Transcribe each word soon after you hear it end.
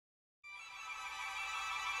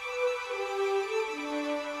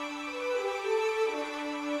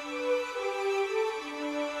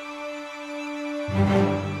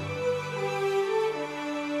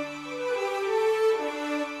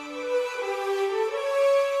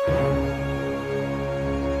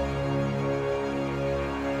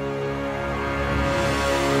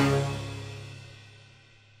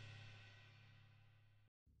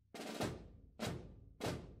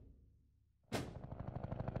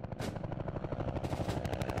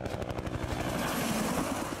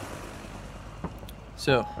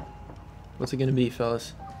So, what's it gonna be,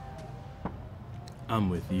 fellas? I'm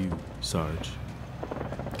with you, Sarge.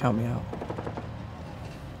 Count me out.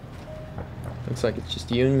 Looks like it's just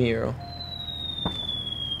you and me, Earl.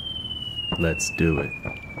 Let's do it.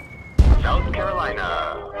 South Carolina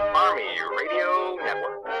Army Radio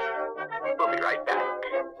Network. We'll be right back.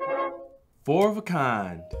 Four of a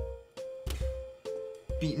kind.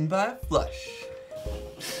 Beaten by a flush.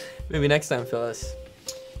 Maybe next time, fellas.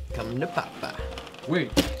 Come to Papa.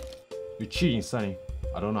 Wait, you're cheating, Sonny.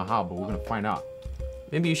 I don't know how, but we're gonna find out.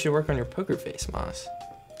 Maybe you should work on your poker face, Moss.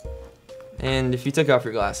 And if you took off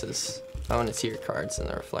your glasses, I want to see your cards in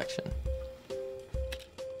the reflection.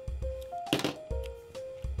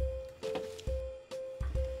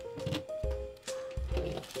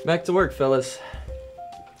 Back to work, fellas.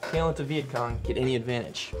 Can't let the Viet Cong get any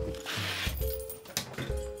advantage.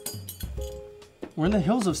 We're in the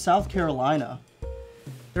hills of South Carolina.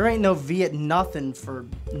 There ain't no Viet nothing for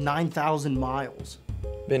 9,000 miles.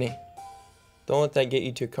 Benny, don't let that get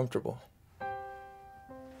you too comfortable.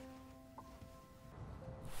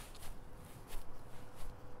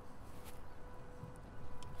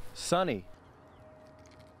 Sonny.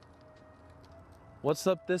 What's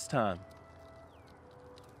up this time?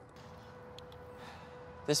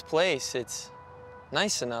 This place, it's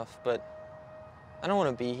nice enough, but I don't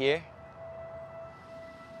want to be here.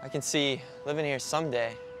 I can see living here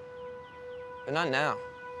someday, but not now.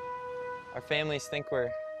 Our families think we're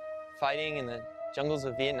fighting in the jungles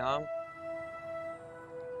of Vietnam,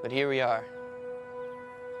 but here we are,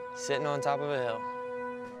 sitting on top of a hill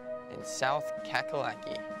in South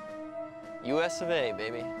Kakalaki, US of A,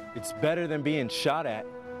 baby. It's better than being shot at.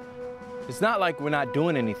 It's not like we're not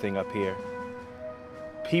doing anything up here.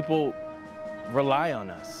 People rely on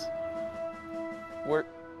us. We're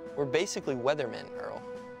basically weathermen, Earl.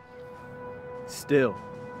 Still,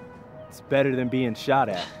 it's better than being shot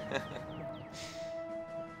at.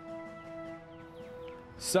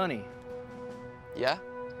 Sonny. Yeah?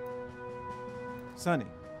 Sonny.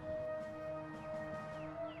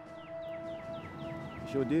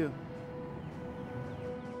 Sure do.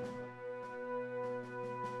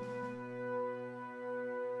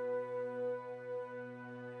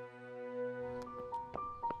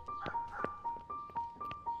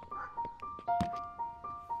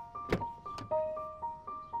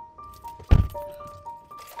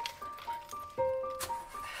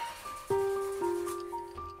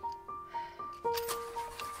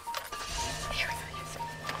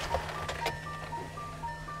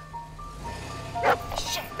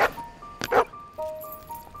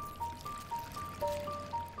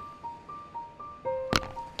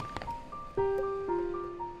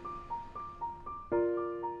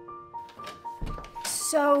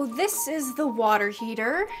 So this is the water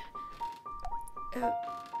heater.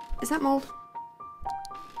 Is that mold?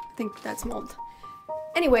 I think that's mold.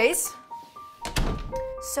 Anyways,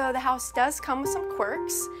 so the house does come with some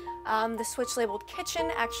quirks. The switch labeled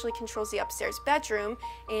kitchen actually controls the upstairs bedroom,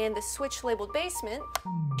 and the switch labeled basement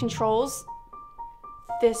controls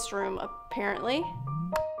this room, apparently.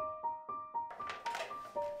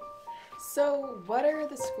 So what are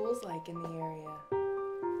the schools like in the area?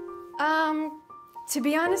 To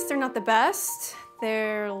be honest, they're not the best.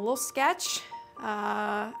 They're a little sketch.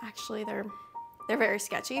 Actually, they're very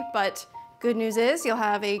sketchy, but good news is you'll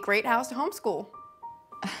have a great house to homeschool.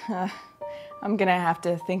 I'm gonna have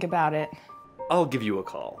to think about it. I'll give you a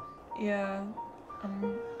call. Yeah,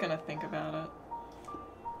 I'm gonna think about it.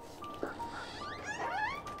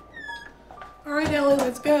 All right, Ellie,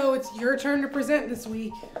 let's go. It's your turn to present this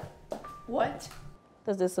week. What?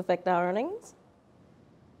 Does this affect our earnings?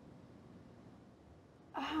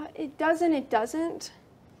 It doesn't.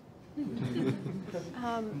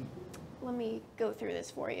 Let me go through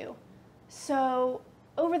this for you. So,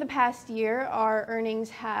 over the past year, our earnings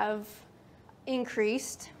have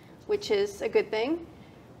increased, which is a good thing.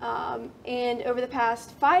 And over the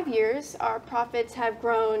past 5 years, our profits have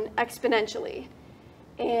grown exponentially.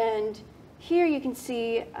 And here you can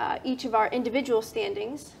see each of our individual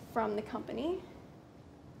standings from the company.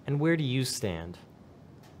 And where do you stand?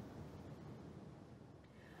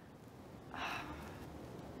 I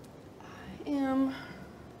am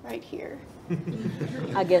right here.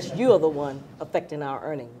 I guess you're the one affecting our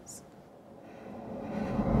earnings.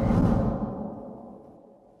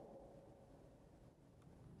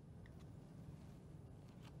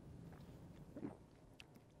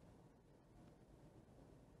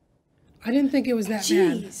 I didn't think it was that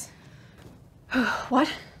Jeez. What?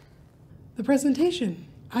 bad. The presentation.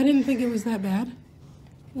 I didn't think it was that bad.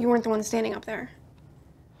 You weren't the one standing up there.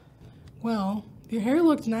 Well, your hair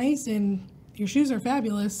looked nice and your shoes are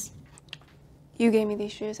fabulous. You gave me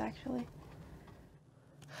these shoes, actually.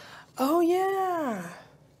 Oh, yeah.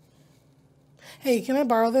 Hey, can I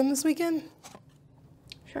borrow them this weekend?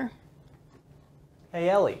 Sure. Hey,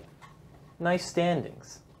 Ellie. Nice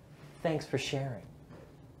standings. Thanks for sharing.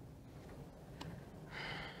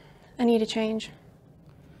 I need a change.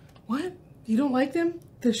 What? You don't like them?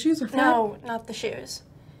 The shoes are fat? No, not the shoes.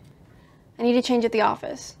 I need a change at the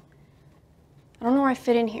office. I don't know where I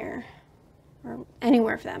fit in here. Or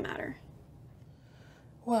anywhere for that matter.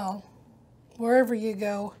 Well, wherever you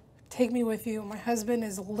go, take me with you. My husband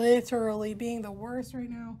is literally being the worst right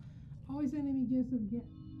now. Always sending me gifts of cats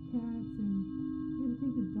and we had to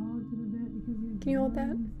take the dog to the vet because he had Can you hold that?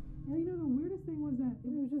 And you know, the weirdest thing was that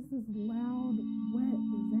it was just this loud, wet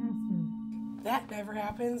disaster. That never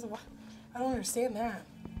happens. I don't understand that.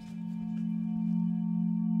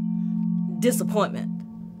 Disappointment.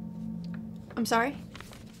 I'm sorry?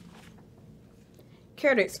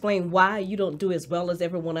 Care to explain why you don't do as well as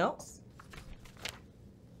everyone else?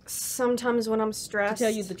 Sometimes when I'm stressed. To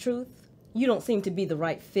tell you the truth, you don't seem to be the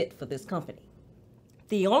right fit for this company.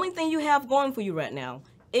 The only thing you have going for you right now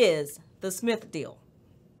is the Smith deal.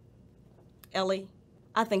 Ellie,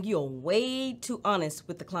 I think you're way too honest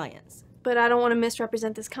with the clients. But I don't want to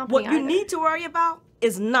misrepresent this company What you either. need to worry about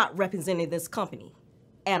is not representing this company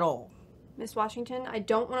at all. Miss Washington, I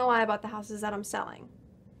don't want to lie about the houses that I'm selling.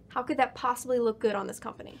 How could that possibly look good on this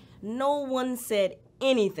company? No one said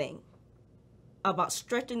anything about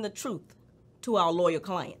stretching the truth to our loyal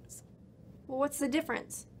clients. Well, what's the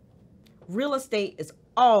difference? Real estate is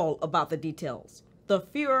all about the details. The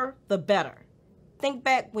fewer, the better. Think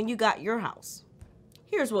back when you got your house.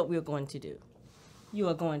 Here's what we're going to do. You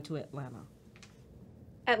are going to Atlanta.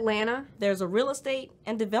 Atlanta? There's a real estate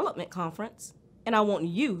and development conference, and I want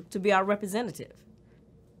you to be our representative.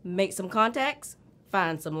 Make some contacts,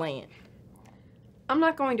 find some land. I'm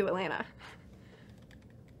not going to Atlanta.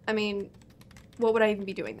 I mean, what would I even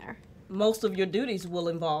be doing there? Most of your duties will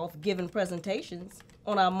involve giving presentations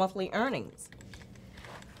on our monthly earnings.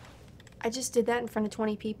 I just did that in front of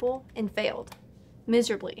 20 people and failed.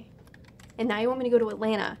 Miserably. And now you want me to go to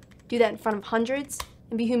Atlanta, do that in front of hundreds,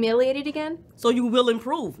 and be humiliated again? So you will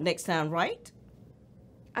improve next time, right?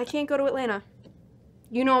 I can't go to Atlanta.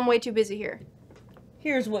 You know I'm way too busy here.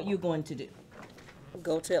 Here's what you're going to do.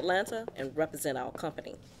 Go to Atlanta and represent our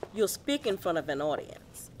company. You'll speak in front of an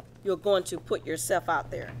audience. You're going to put yourself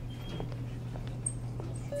out there.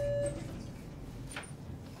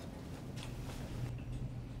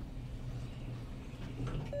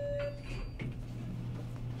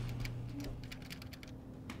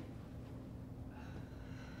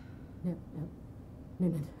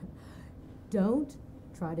 No. Don't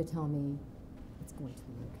try to tell me it's going to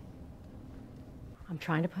be okay. I'm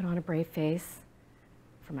trying to put on a brave face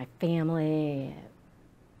for my family,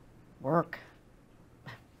 work,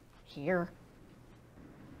 here.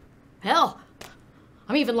 Hell,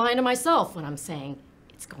 I'm even lying to myself when I'm saying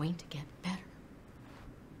it's going to get better.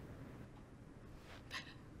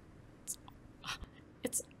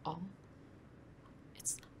 It's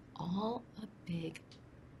all a big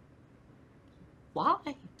lie.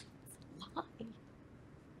 Lie.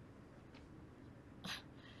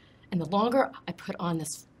 And the longer I put on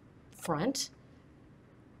this front,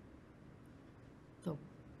 the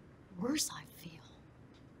worse I feel.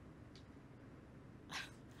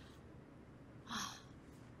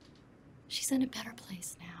 She's in a better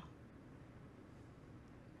place now.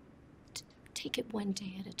 Take it one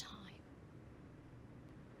day at a time.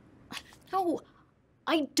 No,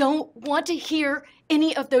 I don't want to hear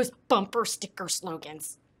any of those bumper sticker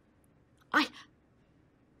slogans.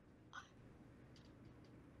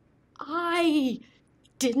 I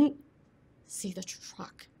didn't see the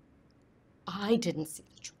truck. I didn't see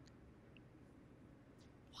the truck.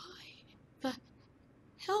 Why the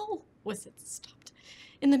hell was it stopped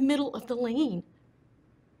in the middle of the lane?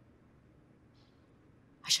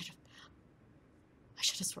 I should have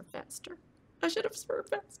swerved faster. I should have swerved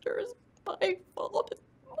faster. It's my fault. It's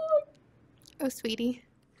mine. Oh, sweetie,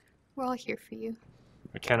 we're all here for you.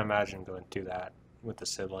 I can't imagine going through that with a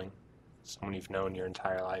sibling, someone you've known your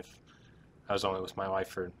entire life. I was only with my wife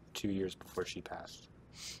for 2 years before she passed.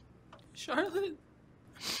 Charlotte,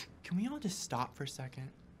 can we all just stop for a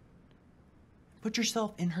second? Put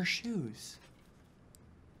yourself in her shoes.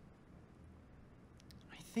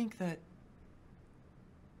 I think that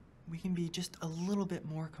we can be just a little bit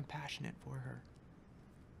more compassionate for her.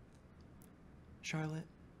 Charlotte,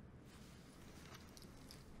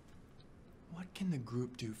 What can the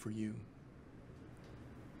group do for you?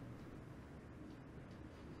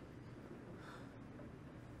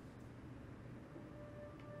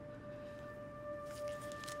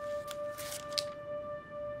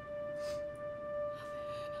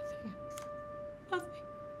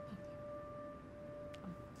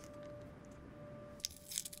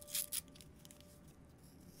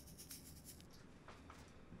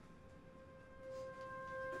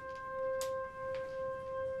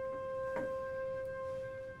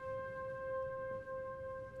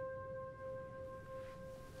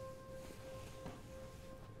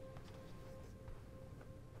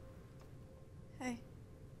 Hey.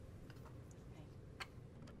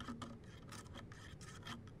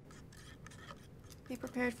 Be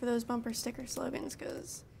prepared for those bumper sticker slogans,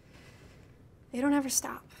 because they don't ever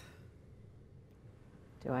stop.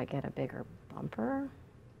 Do I get a bigger bumper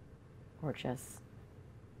or just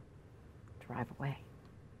drive away?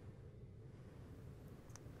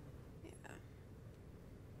 Yeah.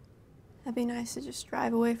 That'd be nice to just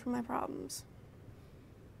drive away from my problems.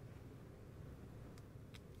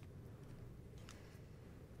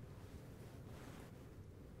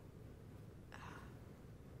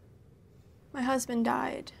 My husband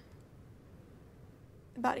died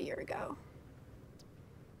about a year ago.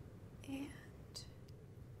 And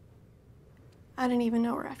I didn't even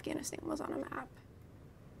know where Afghanistan was on a map.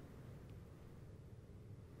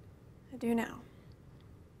 I do now.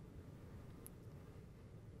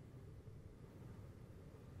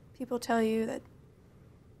 People tell you that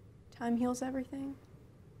time heals everything,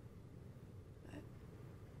 but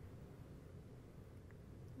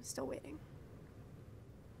I'm still waiting.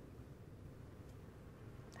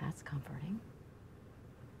 That's comforting.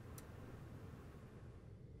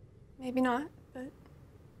 Maybe not, but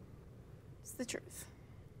it's the truth.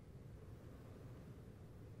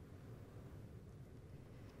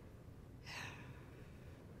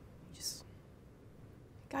 Just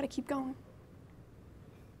gotta keep going.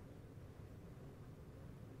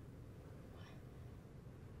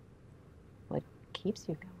 What keeps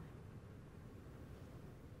you going?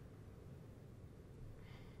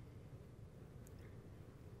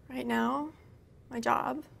 Right now, my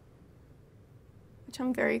job, which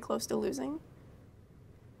I'm very close to losing.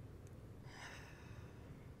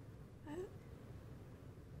 I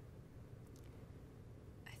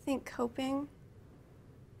think coping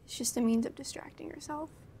is just a means of distracting yourself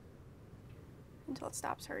until it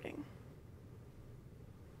stops hurting.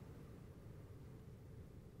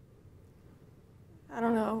 I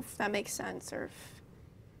don't know if that makes sense or if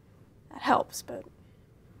that helps, but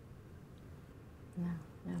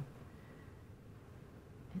No.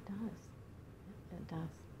 It does. It does.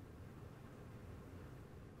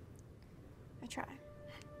 I try.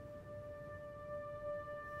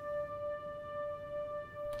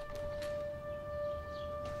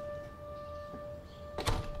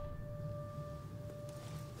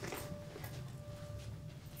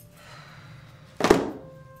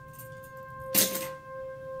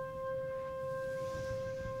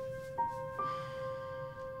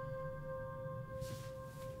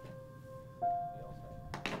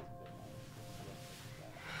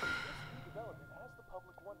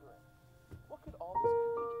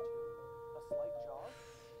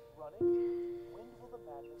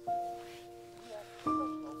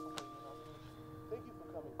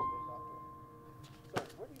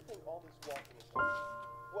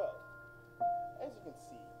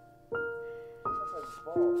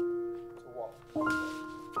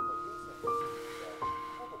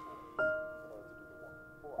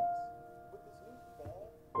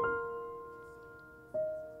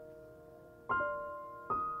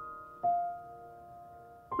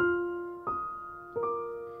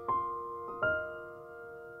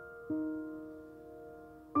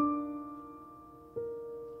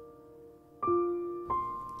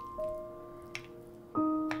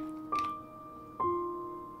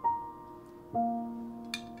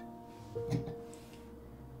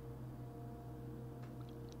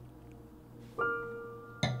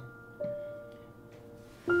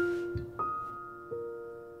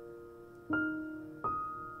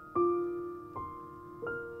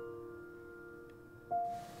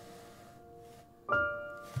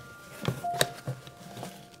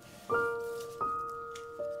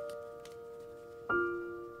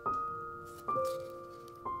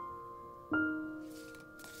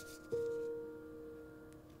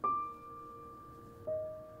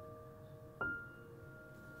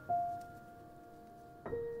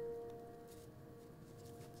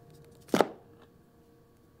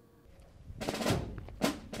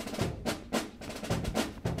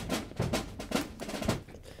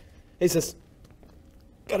 Hey, sis.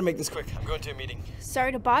 Gotta make this quick. I'm going to a meeting.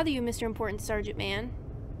 Sorry to bother you, Mr. Important Sergeant Man.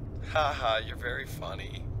 Haha, you're very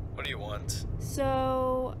funny. What do you want?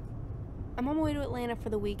 So, I'm on my way to Atlanta for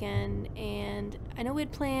the weekend, and I know we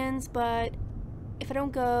had plans, but if I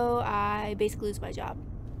don't go, I basically lose my job.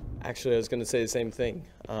 Actually, I was gonna say the same thing.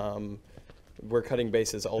 We're cutting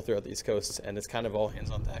bases all throughout the East Coast, and it's kind of all hands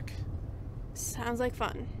on deck. Sounds like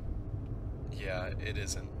fun. Yeah, it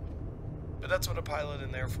isn't. But that's what a pilot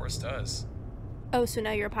in the Air Force does. Oh, so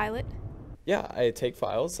now you're a pilot? Yeah, I take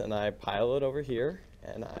files, and I pile it over here,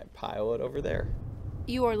 and I pile it over there.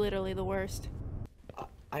 You are literally the worst.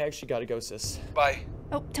 I actually gotta go, sis. Bye.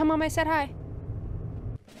 Oh, tell Mom I said hi.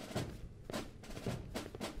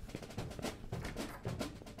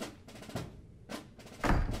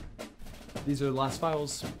 These are the last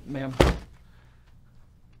files, ma'am.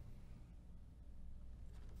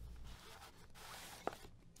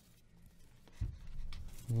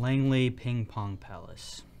 Langley Ping Pong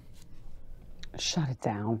Palace. Shut it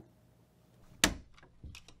down.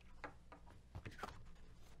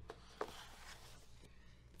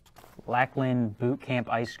 Lackland Boot Camp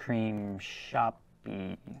Ice Cream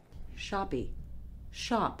Shoppy. Shoppy.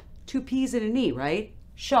 Shop. 2 P's and an E, right?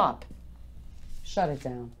 Shop. Shut it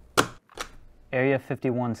down. Area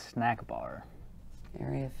 51 Snack Bar.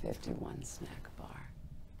 Area 51 snack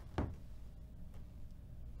bar.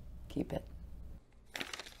 Keep it.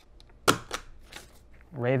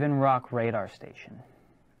 Raven Rock Radar Station.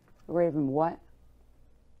 Raven what?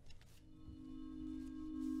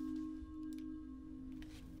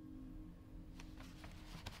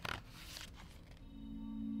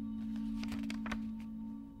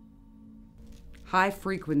 High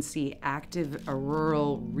Frequency Active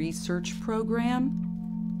Auroral Research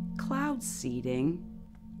Program? Cloud seeding?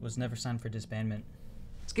 Was never signed for disbandment.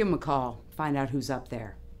 Let's give him a call. Find out who's up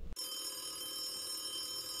there.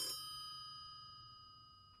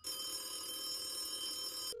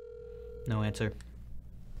 No answer.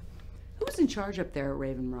 Who's in charge up there at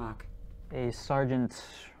Raven Rock? A Sergeant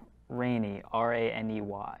Rainey,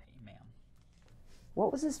 R-A-N-E-Y, ma'am.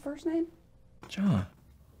 What was his first name? John.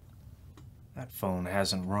 That phone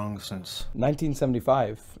hasn't rung since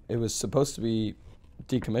 1975. It was supposed to be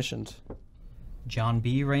decommissioned. John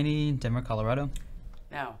B. Rainey, Denver, Colorado.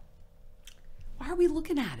 No. Why are we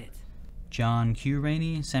looking at it? John Q.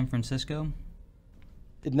 Rainey, San Francisco.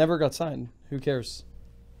 It never got signed. Who cares?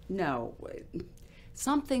 No.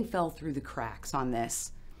 Something fell through the cracks on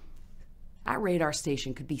this. That radar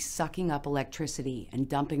station could be sucking up electricity and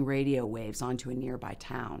dumping radio waves onto a nearby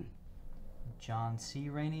town. John C.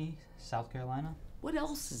 Rainey, South Carolina. What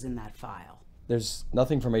else is in that file? There's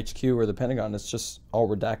nothing from HQ or the Pentagon. It's just all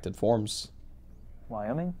redacted forms.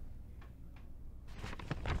 Wyoming?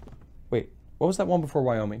 Wait, what was that one before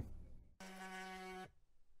Wyoming?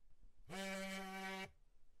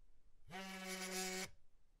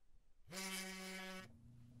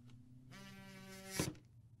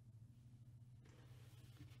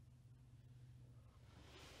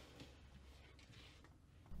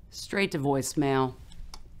 Straight to voicemail.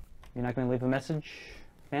 You're not going to leave a message,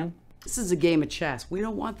 ma'am? This is a game of chess. We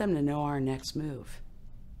don't want them to know our next move.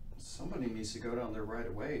 Somebody needs to go down there right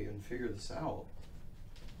away and figure this out.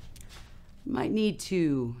 Might need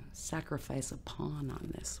to sacrifice a pawn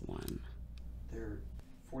on this one. Their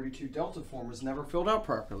 42 Delta form was never filled out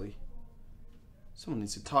properly. Someone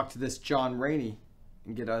needs to talk to this John Rainey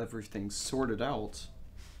and get everything sorted out.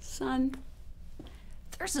 Son,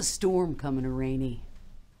 there's a storm coming to Rainey.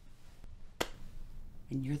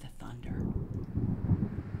 And you're the thunder.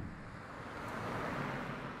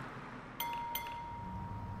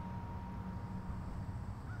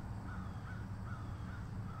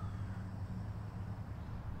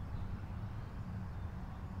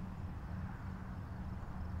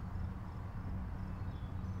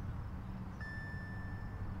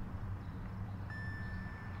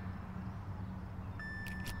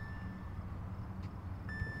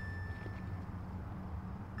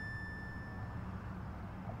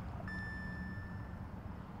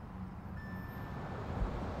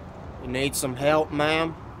 You need some help,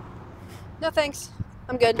 ma'am? No thanks.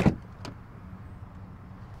 I'm good.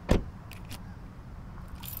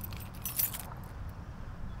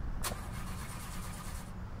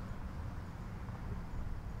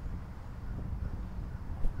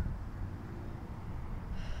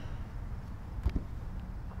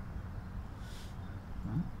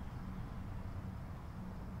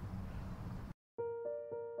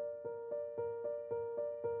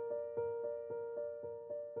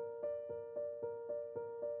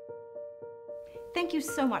 Thank you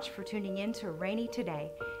so much for tuning in to Rainy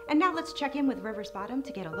Today. And now let's check in with Rivers Bottom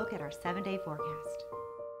to get a look at our 7-day forecast.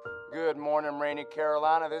 Good morning, rainy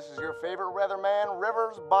Carolina. This is your favorite weatherman,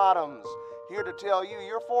 Rivers Bottoms, here to tell you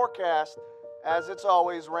your forecast. As it's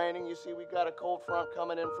always raining, you see we got a cold front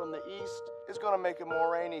coming in from the east. It's going to make it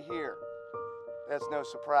more rainy here. That's no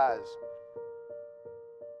surprise.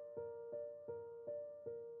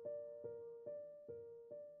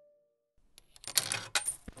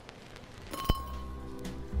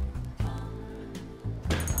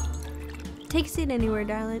 Take a seat anywhere,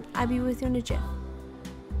 darling. I'll be with you in a jiff.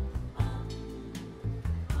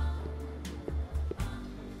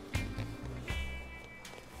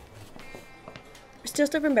 We're still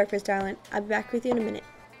serving breakfast, darling. I'll be back with you in a minute.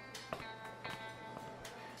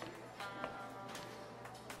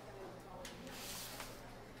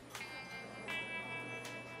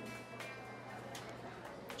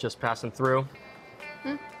 Just passing through.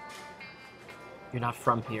 Hmm? You're not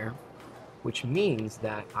from here, which means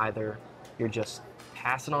that either you're just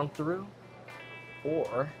passing on through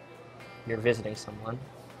or you're visiting someone.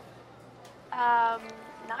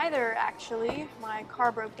 Neither, actually. My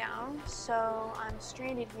car broke down, so I'm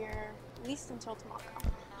stranded here at least until tomorrow.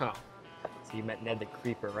 Oh, so you met Ned the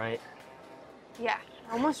Creeper, right? Yeah,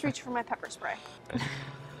 I almost reached for my pepper spray.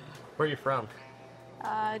 Where are you from?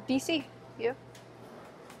 DC. You?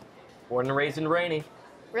 Born and raised in Rainy.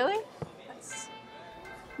 Really? That's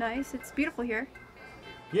nice. It's beautiful here.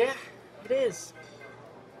 Yeah, it is.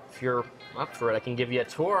 If you're up for it, I can give you a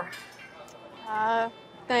tour.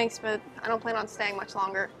 Thanks, but I don't plan on staying much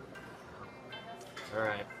longer. All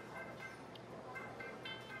right.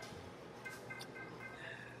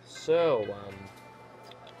 So,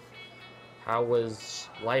 how was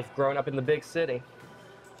life growing up in the big city?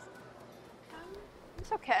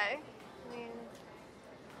 It's okay. I mean,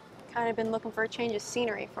 kind of been looking for a change of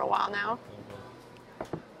scenery for a while now.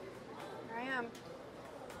 Here I am.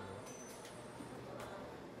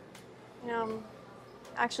 You know, I'm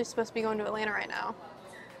actually supposed to be going to Atlanta right now,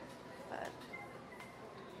 but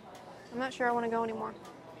I'm not sure I want to go anymore.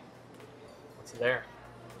 What's there?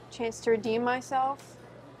 Chance to redeem myself.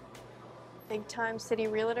 Big time city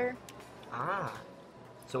realtor. Ah,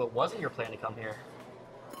 so it wasn't your plan to come here.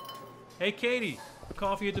 Hey, Katie,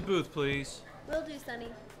 coffee at the booth, please. Will do,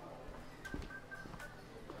 Sonny.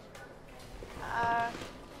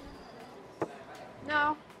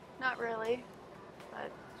 No, not really,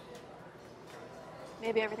 but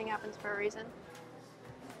maybe everything happens for a reason.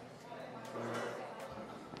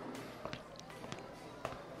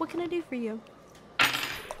 What can I do for you?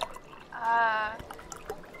 I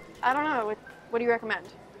don't know. What do you recommend?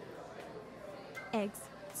 Eggs,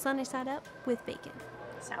 sunny side up with bacon.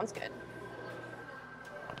 Sounds good.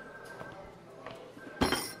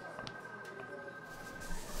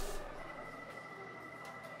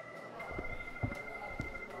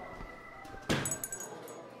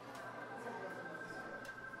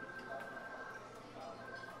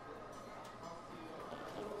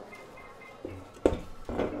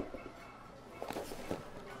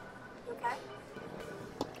 Okay.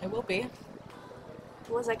 I will be.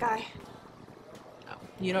 Who was that guy? Oh,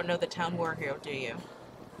 you don't know the town war hero, do you?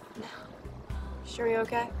 No. Sure you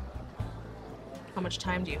okay? How much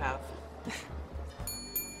time do you have?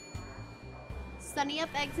 Sunny up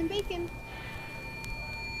eggs and bacon.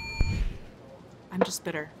 I'm just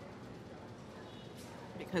bitter.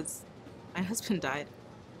 Because my husband died.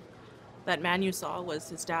 That man you saw was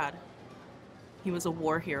his dad. He was a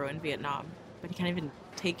war hero in Vietnam, but he can't even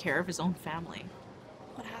take care of his own family.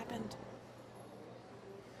 What happened?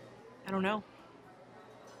 I don't know.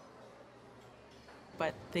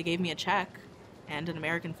 But they gave me a check and an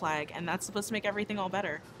American flag, and that's supposed to make everything all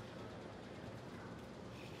better.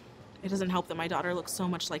 It doesn't help that my daughter looks so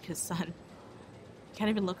much like his son. I can't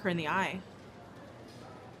even look her in the eye.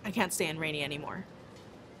 I can't stay in Rainy anymore.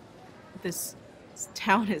 This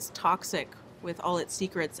town is toxic with all its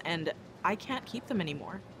secrets, and I can't keep them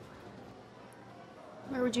anymore.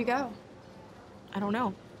 Where would you go? I don't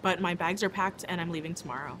know, but my bags are packed and I'm leaving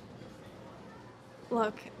tomorrow.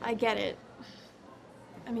 Look, I get it.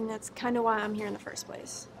 I mean, that's kind of why I'm here in the first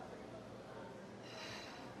place.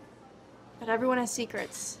 But everyone has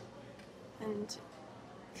secrets. And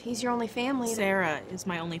if he's your only family, then... Sarah is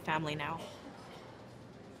my only family now.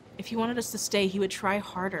 If he wanted us to stay, he would try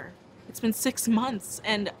harder. It's been 6 months,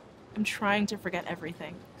 and I'm trying to forget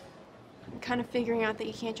everything. I'm kind of figuring out that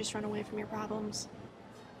you can't just run away from your problems.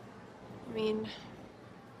 I mean,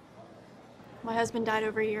 my husband died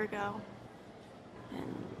over a year ago,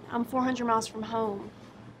 and I'm 400 miles from home.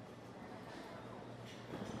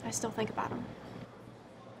 I still think about him.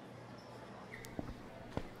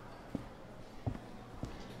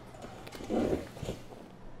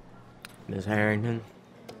 Miss Harrington,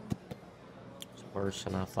 worse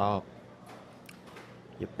than I thought.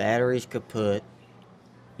 Your battery's kaput.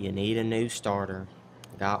 You need a new starter.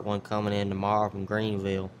 Got one coming in tomorrow from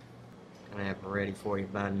Greenville. Gonna have it ready for you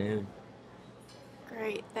by noon.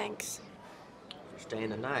 Great, thanks. If you're staying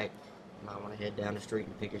the night, you might want to head down the street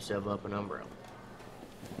and pick yourself up an umbrella.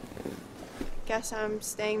 Guess I'm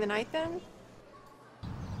staying the night then?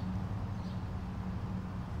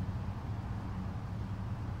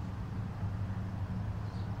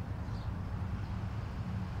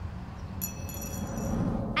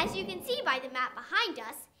 As you can see by the map behind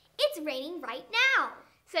us, it's raining right now.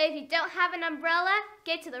 So if you don't have an umbrella,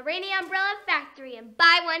 get to the Rainy Umbrella Factory and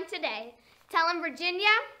buy one today. Tell them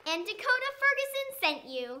Virginia and Dakota Ferguson sent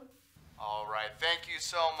you. All right, thank you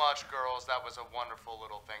so much, girls. That was a wonderful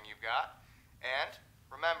little thing you got. And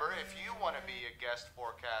remember, if you want to be a guest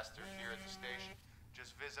forecaster here at the station,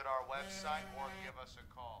 just visit our website or give us a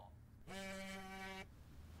call.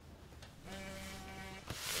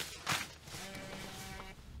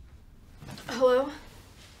 Hello?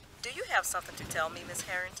 Do you have something to tell me, Miss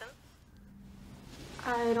Harrington?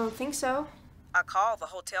 I don't think so. I called the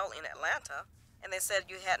hotel in Atlanta, and they said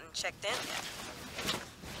you hadn't checked in yet.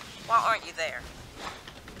 Why aren't you there?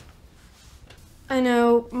 I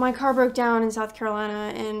know, my car broke down in South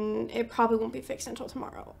Carolina, and it probably won't be fixed until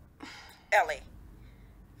tomorrow. Ellie,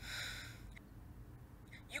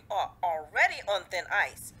 you are already on thin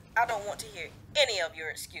ice. I don't want to hear any of your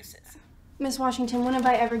excuses. Miss Washington, when have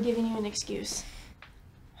I ever given you an excuse?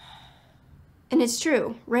 And it's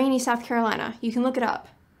true, Rainy, South Carolina. You can look it up.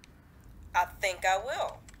 I think I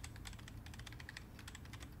will.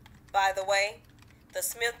 By the way, the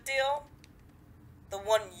Smith deal, the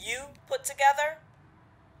one you put together,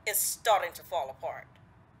 is starting to fall apart.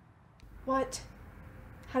 What?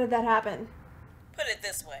 How did that happen? Put it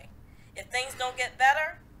this way, if things don't get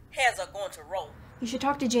better, heads are going to roll. You should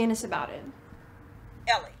talk to Janice about it.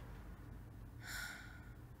 Ellie,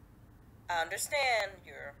 I understand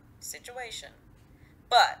your situation,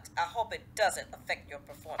 but I hope it doesn't affect your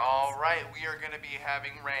performance. All right, we are going to be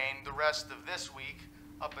having rain the rest of this week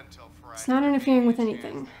up until Friday. It's not interfering with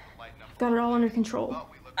anything. I've got it all under control.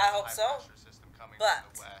 I hope so, but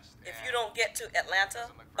if you don't get to Atlanta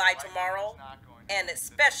by tomorrow, and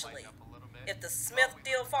especially if the Smith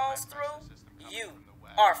deal falls through, you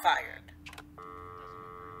are fired.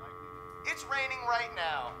 It's raining right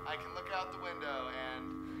now. I can look out the window and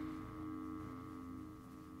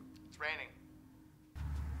it's raining.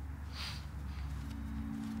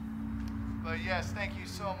 But yes, thank you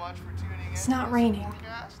so much for tuning in. It's not raining.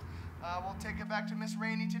 Forecast. We'll take it back to Miss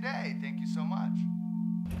Rainey today. Thank you so much.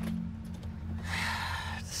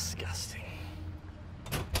 Disgusting.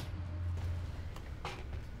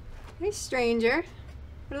 Hey, stranger.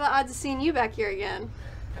 What are the odds of seeing you back here again?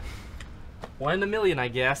 1 in a million, I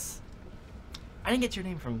guess. I didn't get your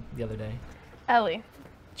name from the other day. Ellie.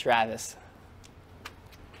 Travis.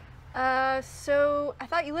 So I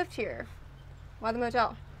thought you lived here. Why the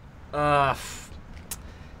motel?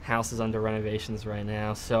 House is under renovations right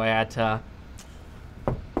now, so I had to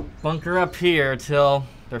bunker up here till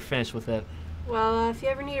they're finished with it. Well, if you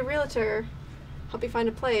ever need a realtor, help you find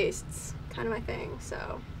a place. It's kind of my thing, so.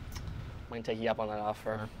 I'm gonna take you up on that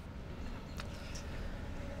offer.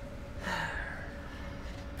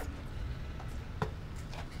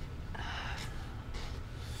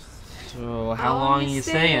 So, how long are you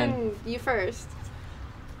staying? You first.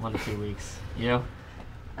 1 to 2 weeks. You?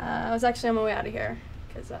 I was actually on my way out of here,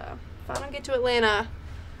 because if I don't get to Atlanta,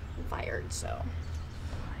 I'm fired, so.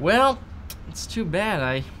 Well, it's too bad.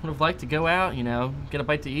 I would have liked to go out, you know, get a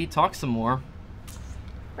bite to eat, talk some more.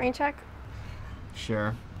 Rain check?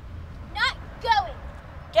 Sure. Not going.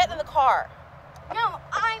 Get in the car. No,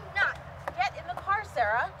 I'm not. Get in the car,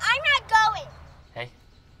 Sarah. I'm not going. Hey.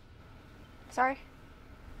 Sorry?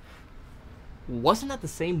 Wasn't that the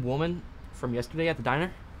same woman from yesterday at the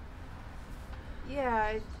diner?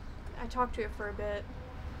 Yeah, I talked to her for a bit.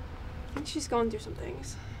 I think she's going through some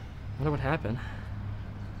things. I wonder what happened.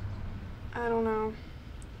 I don't know.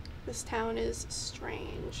 This town is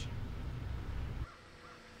strange.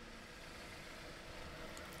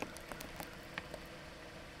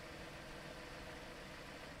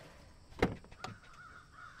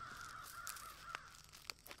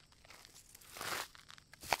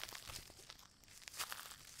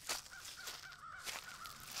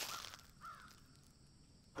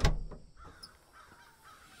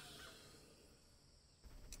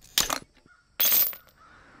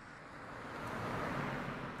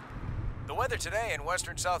 The weather today in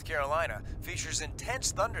western South Carolina features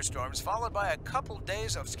intense thunderstorms followed by a couple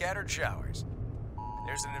days of scattered showers.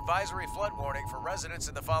 There's an advisory flood warning for residents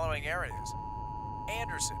in the following areas: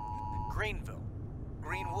 Anderson, Greenville,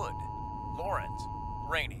 Greenwood, Lawrence,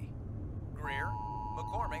 Rainey, Greer,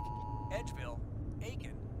 McCormick, Edgeville,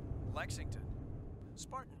 Aiken, Lexington,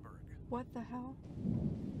 Spartanburg. What the hell?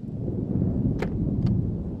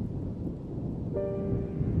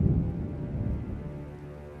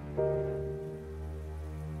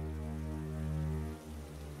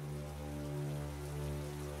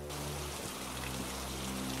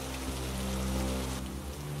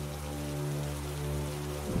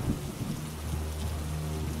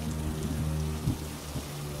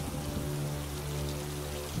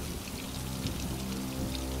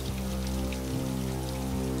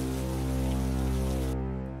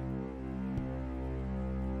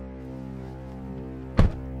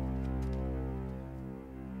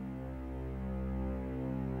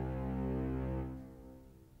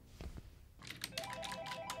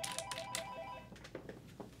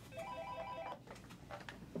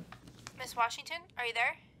 Miss Washington, are you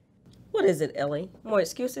there? What is it, Ellie? More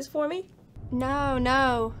excuses for me?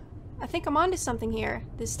 No. I think I'm onto something here.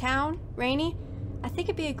 This town, Rainey, I think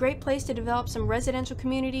it'd be a great place to develop some residential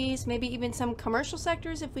communities, maybe even some commercial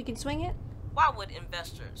sectors if we can swing it. Why would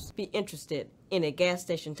investors be interested in a gas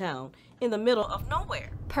station town in the middle of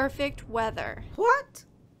nowhere? Perfect weather. What?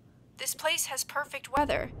 This place has perfect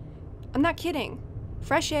weather. I'm not kidding.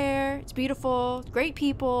 Fresh air, it's beautiful, great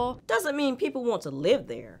people. Doesn't mean people want to live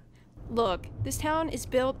there. Look, this town is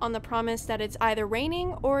built on the promise that it's either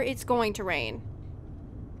raining or it's going to rain.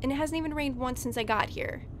 And it hasn't even rained once since I got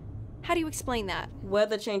here. How do you explain that?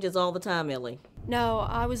 Weather changes all the time, Ellie. No,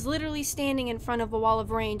 I was literally standing in front of a wall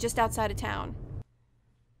of rain just outside of town.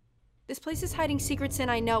 This place is hiding secrets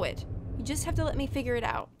and I know it. You just have to let me figure it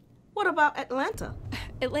out. What about Atlanta?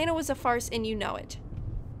 Atlanta was a farce and you know it.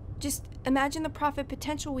 Just imagine the profit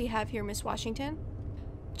potential we have here, Miss Washington.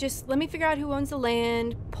 Just let me figure out who owns the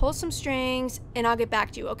land, pull some strings, and I'll get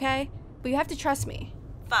back to you, okay? But you have to trust me.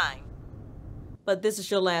 Fine. But this is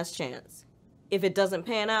your last chance. If it doesn't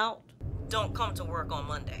pan out, don't come to work on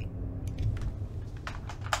Monday.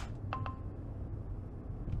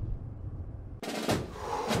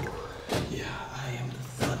 Yeah, I am the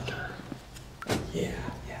thunder. Yeah,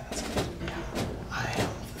 that's good. Yeah, I am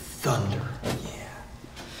the thunder. Yeah.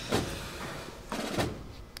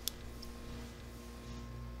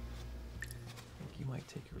 I think you might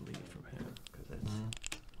take your lead from him, because it's...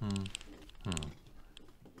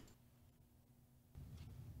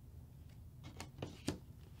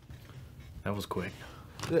 That was quick.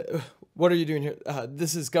 What are you doing here?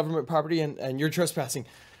 This is government property and you're trespassing.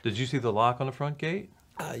 Did you see the lock on the front gate?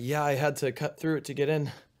 Yeah, I had to cut through it to get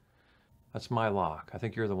in. That's my lock. I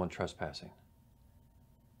think you're the one trespassing.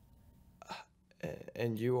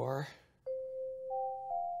 And you are?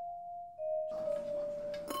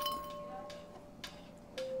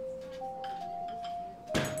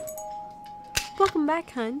 Welcome back,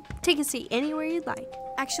 hun. Take a seat anywhere you'd like.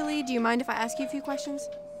 Actually, do you mind if I ask you a few questions?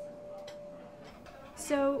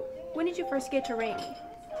 So, when did you first get to Rainey?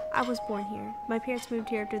 I was born here. My parents moved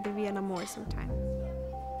here after the Vietnam War sometime.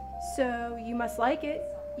 So, you must like it.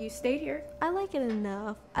 You stayed here. I like it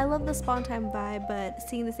enough. I love the spontaneous vibe, but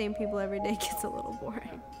seeing the same people every day gets a little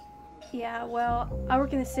boring. Yeah, well, I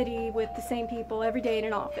work in the city with the same people every day in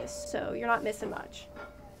an office, so you're not missing much.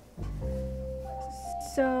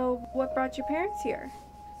 So, what brought your parents here?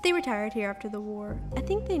 They retired here after the war. I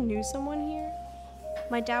think they knew someone here.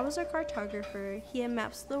 My dad was a cartographer. He had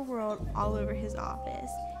maps of the world all over his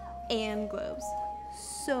office. And globes.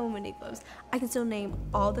 So many globes. I can still name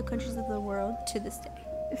all the countries of the world to this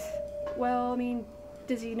day. Well, I mean,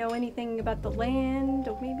 does he know anything about the land,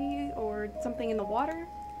 or maybe, or something in the water?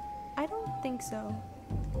 I don't think so.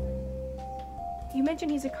 You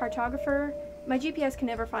mentioned he's a cartographer. My GPS can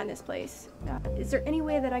never find this place. Is there any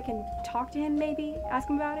way that I can talk to him, maybe? Ask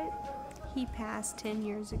him about it? He passed 10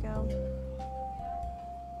 years ago.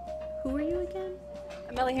 Who are you again?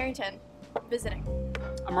 I'm Ellie Harrington, visiting.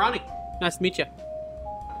 I'm Ronnie. Nice to meet you.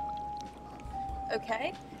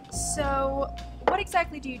 Okay, so what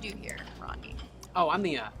exactly do you do here, Ronnie? Oh, I'm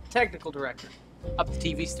the technical director up at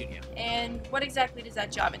the TV studio. And what exactly does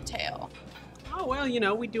that job entail? Oh, well, you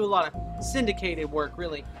know, we do a lot of syndicated work,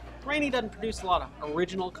 really. Rainey doesn't produce a lot of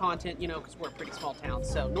original content, you know, because we're a pretty small town.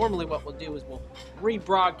 So normally what we'll do is we'll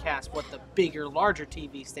rebroadcast what the bigger, larger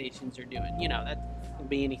TV stations are doing. You know, that can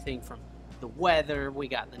be anything from the weather, we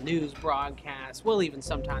got the news broadcast. We'll even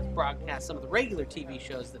sometimes broadcast some of the regular TV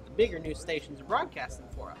shows that the bigger news stations are broadcasting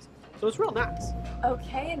for us. So it's real nice.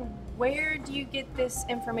 Okay, and where do you get this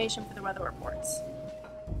information for the weather reports?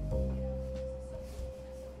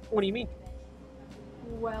 What do you mean?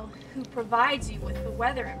 Well, who provides you with the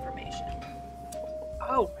weather information?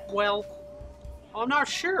 Oh, well, I'm not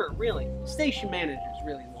sure, really. Station managers,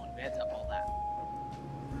 really the one who heads up all that.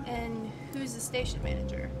 And who's the station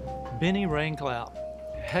manager? Benny Raincloud.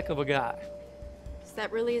 Heck of a guy. Is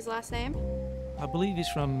that really his last name? I believe he's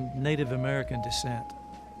from Native American descent.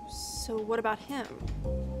 So what about him?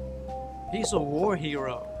 He's a war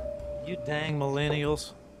hero. You dang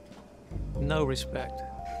millennials. No respect.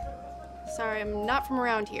 Sorry, I'm not from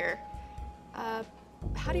around here.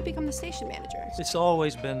 How do you become the station manager? It's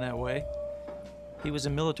always been that way. He was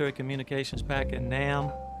in military communications back in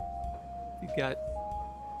Nam. He got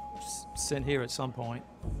sent here at some point.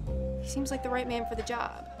 He seems like the right man for the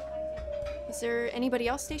job. Is there anybody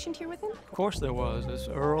else stationed here with him? Of course there was. There's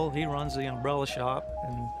Earl, he runs the umbrella shop,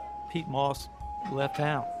 and Pete Moss left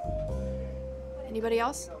town. Anybody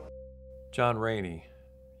else? John Rainey.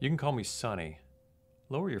 You can call me Sonny.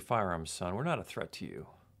 Lower your firearms, son. We're not a threat to you.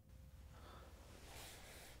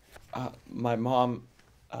 My mom,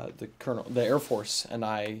 the Air Force, and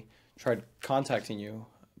I tried contacting you,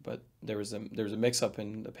 but there was a mix-up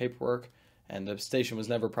in the paperwork, and the station was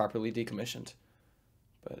never properly decommissioned.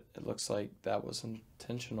 But it looks like that was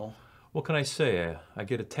intentional. What can I say? I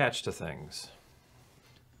get attached to things.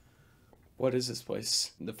 What is this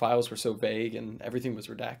place? The files were so vague, and everything was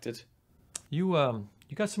redacted. You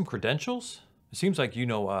got some credentials? It seems like you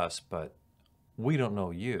know us, but we don't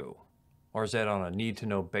know you. Or is that on a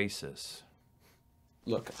need-to-know basis?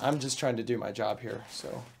 Look, I'm just trying to do my job here,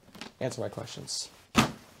 so answer my questions.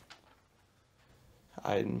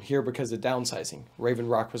 I'm here because of downsizing. Raven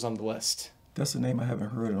Rock was on the list. That's a name I haven't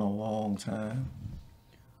heard in a long time.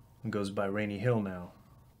 It goes by Rainy Hill now.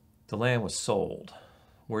 The land was sold.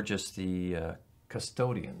 We're just the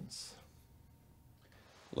custodians.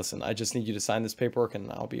 Listen, I just need you to sign this paperwork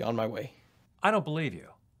and I'll be on my way. I don't believe you.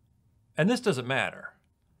 And this doesn't matter.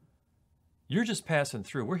 You're just passing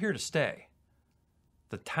through. We're here to stay.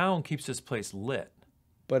 The town keeps this place lit.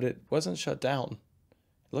 But it wasn't shut down.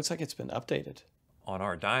 It looks like it's been updated. On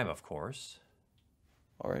our dime, of course.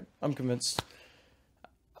 All right, I'm convinced.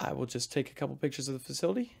 I will just take a couple pictures of the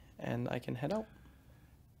facility and I can head out.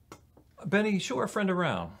 Benny, show our friend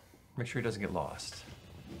around. Make sure he doesn't get lost.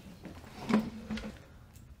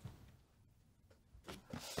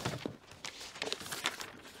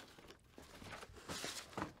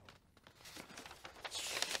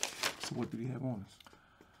 So what did he have on us?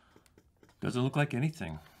 Doesn't look like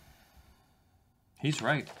anything. He's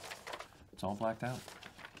right. It's all blacked out.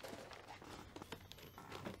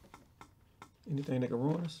 Anything that can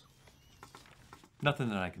ruin us? Nothing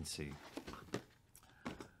that I can see.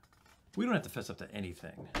 We don't have to fess up to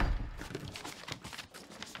anything.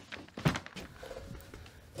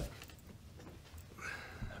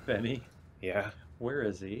 Benny? Yeah? Where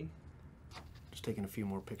is he? Just taking a few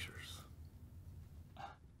more pictures.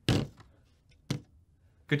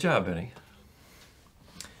 Good job, Benny.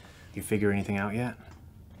 You figure anything out yet?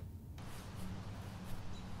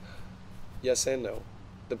 Yes and no.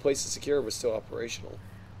 The place is secure but still operational.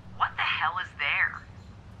 What the hell is there?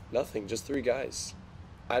 Nothing, just 3 guys.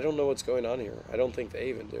 I don't know what's going on here. I don't think they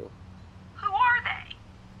even do. Who are they?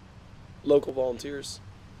 Local volunteers.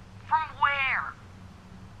 From where?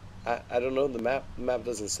 I don't know, the map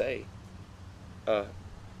doesn't say.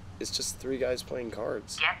 It's just 3 guys playing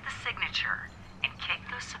cards. Get the signature and kick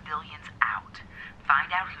those civilians out.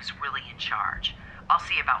 Find out who's really in charge. I'll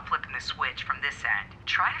see about flipping the switch from this end.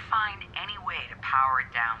 Try to find any way to power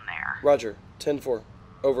it down there. Roger, 10-4.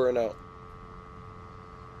 Over and out.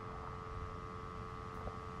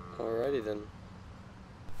 Alrighty then.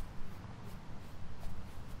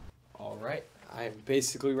 Alright, I'm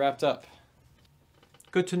basically wrapped up.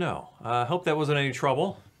 Good to know. Hope that wasn't any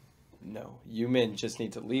trouble. No, you men just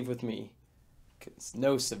need to leave with me. 'Cause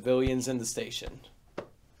no civilians in the station.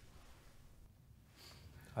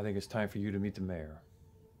 I think it's time for you to meet the mayor.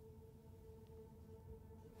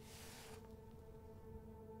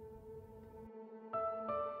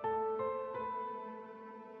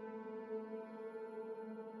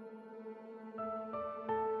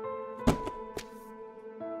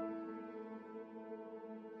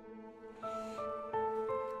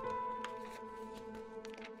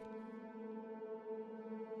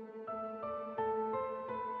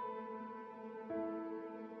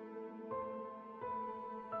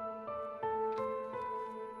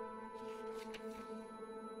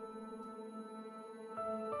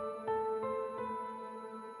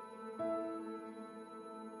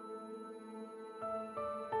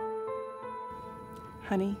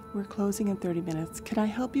 Honey, we're closing in 30 minutes. Can I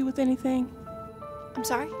help you with anything? I'm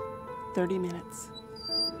sorry? 30 minutes.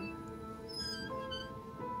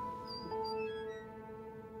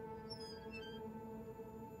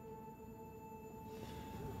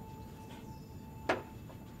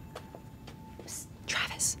 Try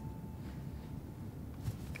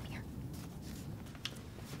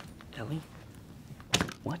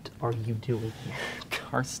What are you doing here?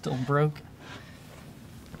 Car's still broke.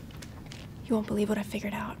 You won't believe what I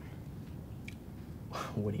figured out.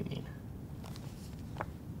 What do you mean?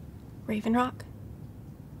 Raven Rock?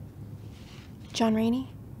 John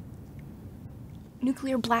Rainey?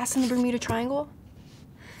 Nuclear blast in the Bermuda Triangle?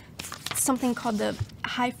 Something called the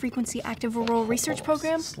High Frequency Active Auroral Research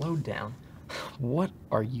Program? Slow down. What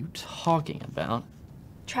are you talking about?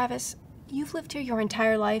 Travis, you've lived here your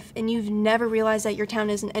entire life and you've never realized that your town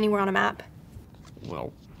isn't anywhere on a map.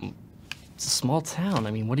 Well, it's a small town.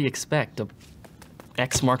 I mean, what do you expect?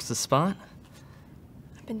 X marks the spot?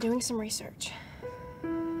 I've been doing some research.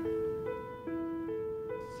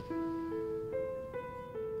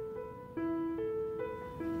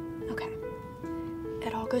 Okay.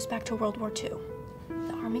 It all goes back to World War II.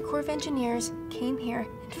 The Army Corps of Engineers came here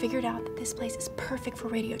and figured out that this place is perfect for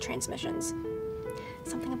radio transmissions.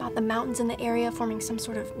 Something about the mountains in the area forming some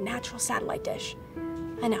sort of natural satellite dish.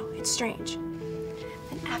 I know, it's strange.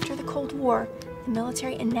 Then after the Cold War, the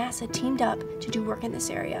military and NASA teamed up to do work in this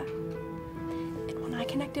area. And when I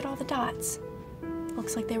connected all the dots,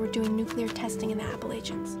 looks like they were doing nuclear testing in the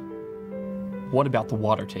Appalachians. What about the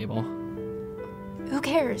water table? Who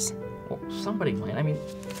cares? Well, somebody might. I mean,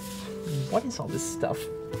 what is all this stuff?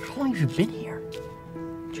 How long have you been here?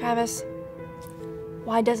 Travis,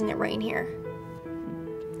 why doesn't it rain here?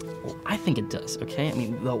 Well, I think it does, okay? I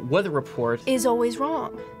mean, the weather report is always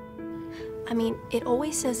wrong. I mean, it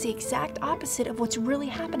always says the exact opposite of what's really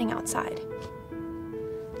happening outside.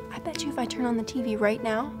 I bet you if I turn on the TV right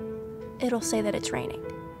now, it'll say that it's raining.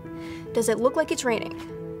 Does it look like it's raining?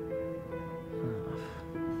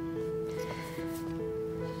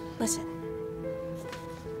 Listen,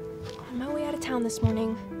 on my way out of town this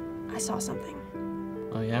morning, I saw something.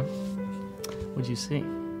 Oh, yeah? What'd you see?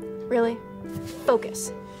 Really?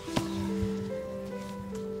 Focus.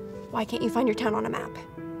 Why can't you find your town on a map?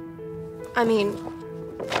 I mean,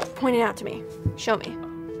 point it out to me. Show me.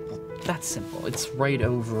 That's simple. It's right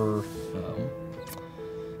over,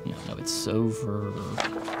 no, it's over...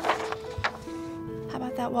 How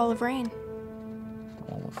about that wall of rain?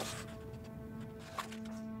 Wall of...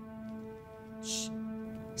 Shh.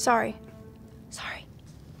 Sorry. Sorry.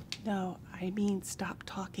 No, I mean stop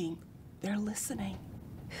talking. They're listening.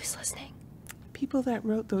 Who's listening? People that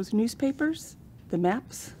wrote those newspapers, the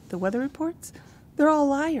maps, the weather reports, they're all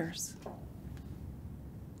liars.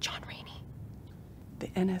 John Rainey. The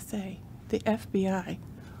NSA, the FBI,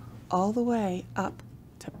 all the way up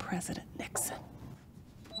to President Nixon.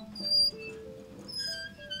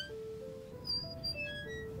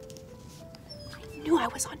 I knew I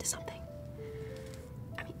was onto something.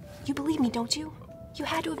 I mean, you believe me, don't you? You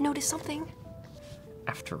had to have noticed something.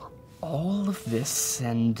 After all of this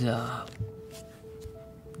and,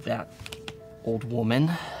 that old woman,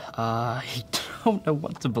 I don't know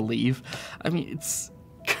what to believe. I mean, it's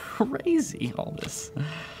crazy, all this.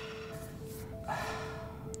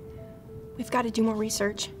 We've got to do more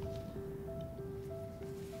research.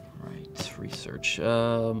 Right, research.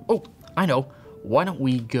 Oh, I know. Why don't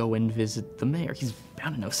we go and visit the mayor? He's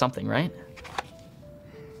bound to know something, right?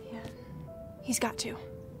 Yeah, he's got to.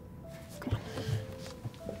 Come on.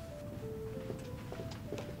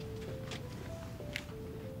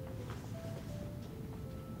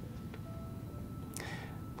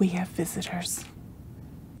 We have visitors.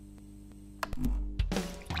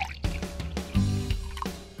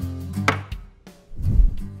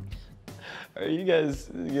 Are you guys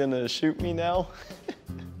gonna shoot me now?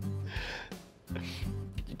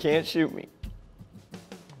 You can't shoot me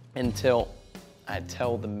until I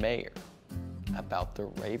tell the mayor about the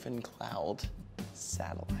Raven Cloud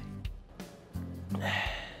satellite.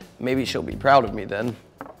 Maybe she'll be proud of me then.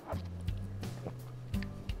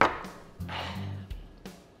 I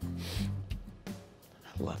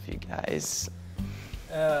love you guys.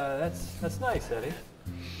 That's nice, Eddie.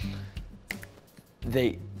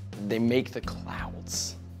 They make the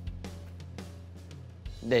clouds.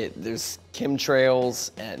 There's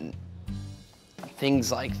chemtrails and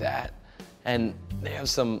things like that. And they have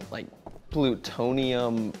some like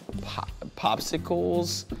plutonium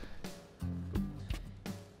popsicles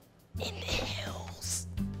in the hills.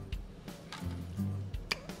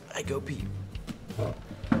 I go pee.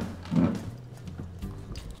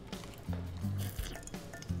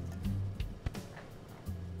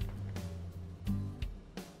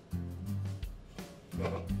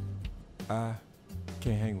 I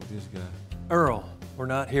can't hang with this guy. Earl, we're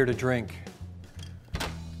not here to drink.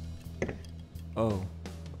 Oh,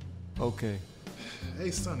 okay. Hey,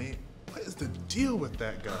 Sonny, what is the deal with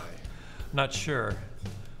that guy? Not sure.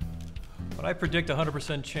 But I predict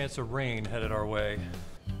 100% chance of rain headed our way.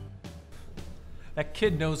 That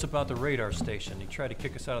kid knows about the radar station. He tried to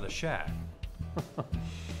kick us out of the shack.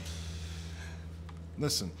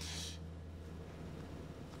 Listen,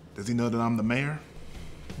 does he know that I'm the mayor?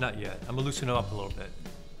 Not yet. I'm gonna loosen him up a little bit.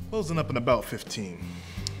 Closing up in about 15.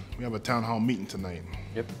 We have a town hall meeting tonight.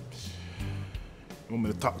 Yep. You want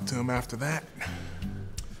me to talk to him after that?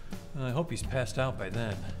 I hope he's passed out by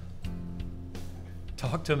then.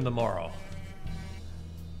 Talk to him tomorrow.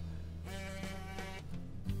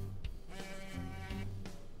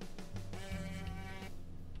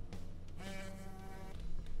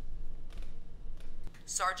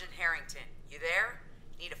 Sergeant Harrington, you there?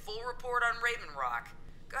 Need a full report on Raven Rock.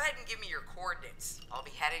 Go ahead and give me your coordinates. I'll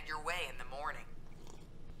be headed your way in the morning.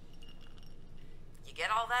 You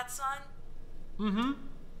get all that, son? Mm-hmm.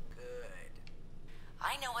 Good.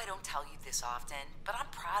 I know I don't tell you this often, but I'm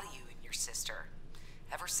proud of you and your sister.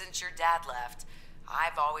 Ever since your dad left,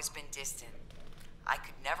 I've always been distant. I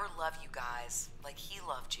could never love you guys like he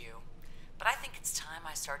loved you, but I think it's time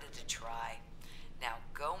I started to try. Now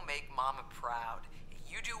go make Mama proud.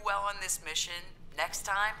 If you do well on this mission, next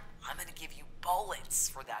time, I'm gonna give you bullets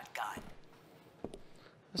for that gun.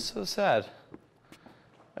 That's so sad.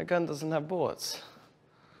 My gun doesn't have bullets.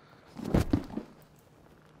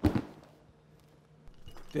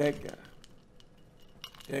 That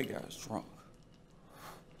guy's drunk.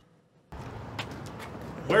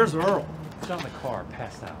 Where's Earl? He's out in the car,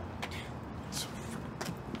 passed out.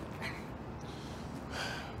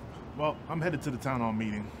 Well, I'm headed to the town hall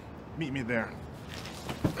meeting. Meet me there.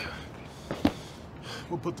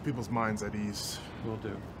 We'll put the people's minds at ease. Will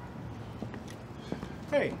do.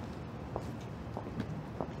 Hey.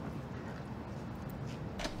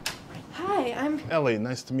 Hi, I'm... Ellie,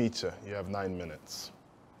 nice to meet you. You have 9 minutes.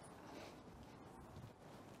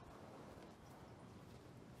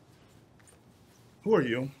 Who are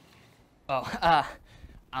you? Oh,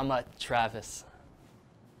 I'm Travis.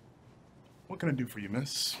 What can I do for you,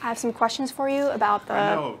 miss? I have some questions for you about the...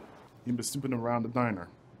 I know. You've been snooping around the diner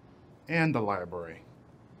and the library.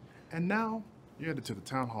 And now you're headed to the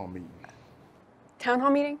town hall meeting. Town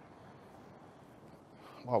hall meeting?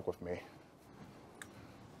 Walk with me.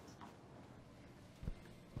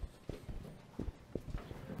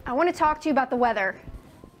 I want to talk to you about the weather.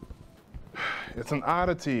 It's an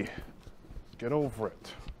oddity. Get over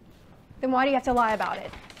it. Then why do you have to lie about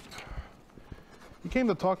it? You came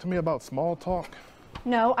to talk to me about small talk?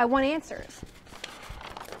 No, I want answers.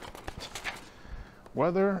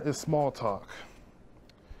 Weather is small talk.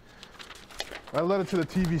 I led it to the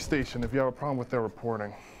TV station if you have a problem with their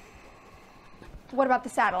reporting. What about the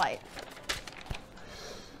satellite?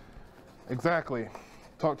 Exactly.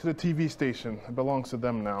 Talk to the TV station. It belongs to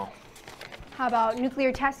them now. How about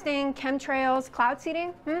nuclear testing, chemtrails, cloud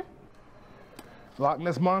seeding? Loch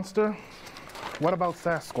Ness Monster? What about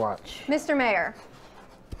Sasquatch? Mr. Mayor.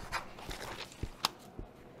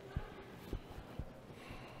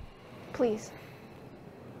 Please.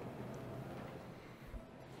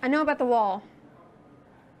 I know about the wall.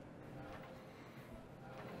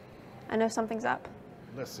 I know something's up.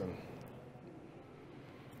 Listen.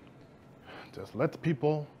 Just let the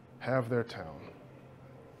people have their town.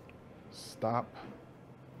 Stop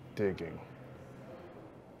digging.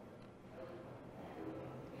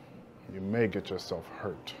 You may get yourself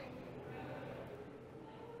hurt.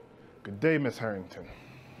 Good day, Miss Harrington.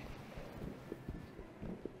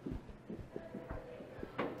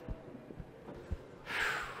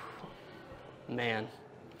 Man,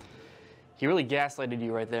 he really gaslighted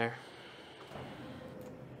you right there.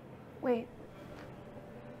 Wait.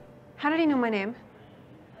 How did he know my name?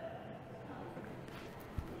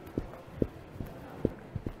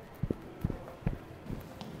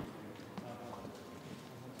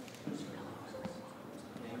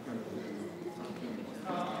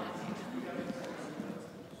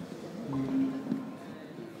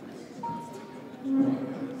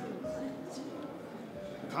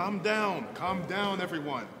 Calm down,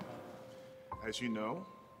 everyone. As you know,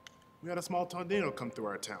 we had a small tornado come through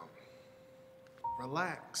our town.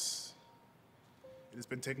 Relax. It has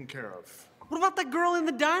been taken care of. What about that girl in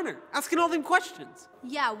the diner, asking all them questions?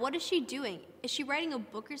 Yeah, what is she doing? Is she writing a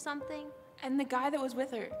book or something? And the guy that was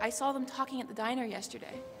with her, I saw them talking at the diner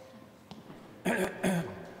yesterday.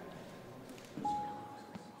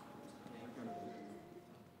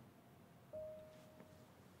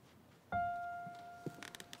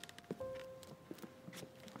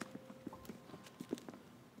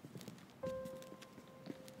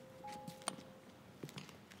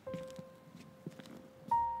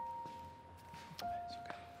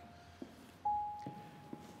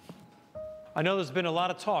 I know there's been a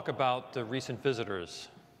lot of talk about the recent visitors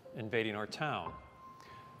invading our town.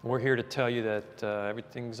 We're here to tell you that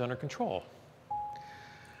everything's under control.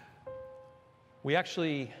 We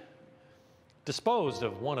actually disposed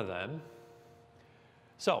of one of them.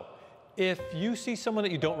 So, if you see someone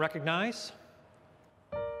that you don't recognize,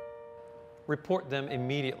 report them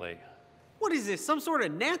immediately. What is this, some sort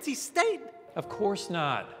of Nazi state? Of course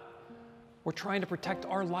not. We're trying to protect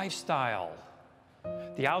our lifestyle.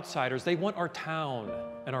 The outsiders, they want our town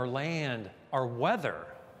and our land, our weather.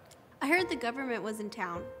 I heard the government was in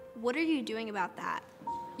town. What are you doing about that?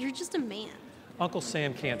 You're just a man. Uncle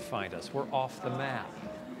Sam can't find us. We're off the map.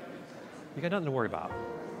 You got nothing to worry about.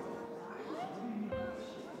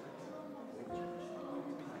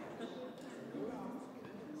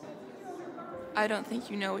 I don't think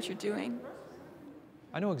you know what you're doing.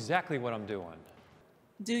 I know exactly what I'm doing.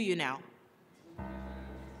 Do you now?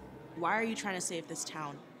 Why are you trying to save this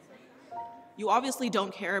town? You obviously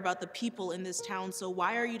don't care about the people in this town, so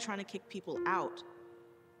why are you trying to kick people out?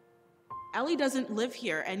 Ellie doesn't live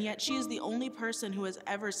here, and yet she is the only person who has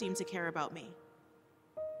ever seemed to care about me.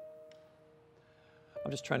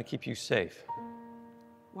 I'm just trying to keep you safe.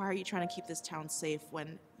 Why are you trying to keep this town safe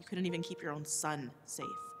when you couldn't even keep your own son safe?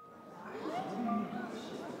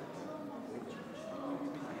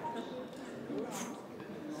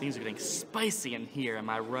 Things are getting spicy in here, am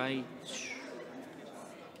I right?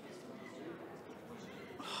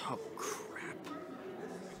 Oh, crap.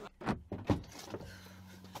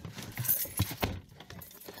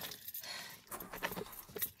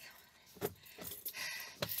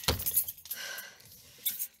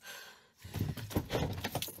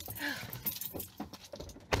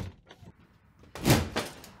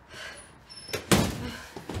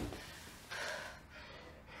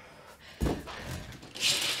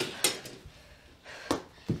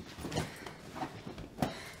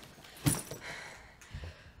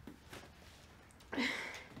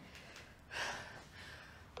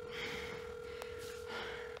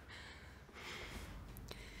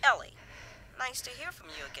 Ellie, nice to hear from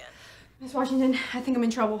you again. Miss Washington, I think I'm in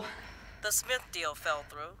trouble. The Smith deal fell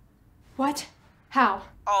through. What? How?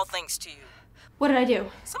 All thanks to you. What did I do?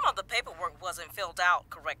 Some of the paperwork wasn't filled out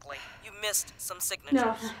correctly. You missed some signatures.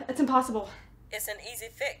 No, it's impossible. It's an easy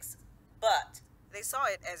fix, but they saw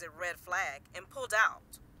it as a red flag and pulled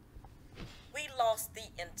out. We lost the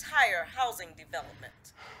entire housing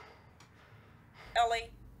development. Ellie,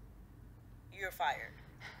 you're fired.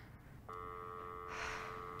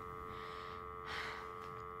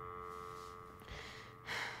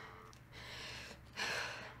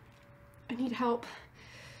 I need help.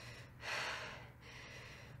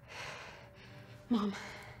 Mom.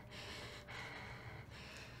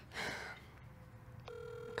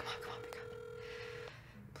 Come on, pick up.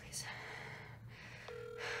 Please.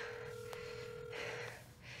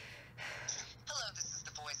 Hello, this is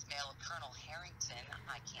the voicemail of Colonel Harrington.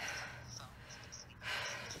 I can't answer the phone. Please leave a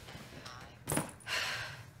message.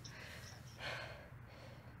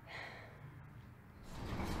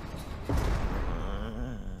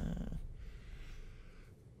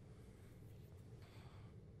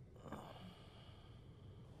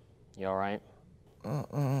 You all right?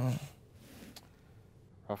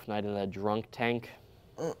 Rough night in that drunk tank?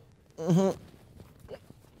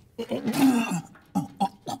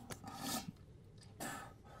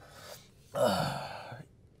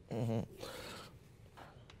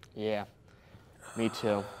 Yeah, me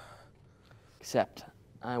too. Except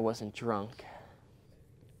I wasn't drunk.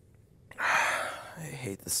 I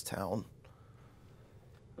hate this town.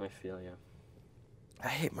 I feel you. I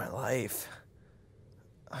hate my life.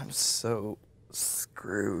 I'm so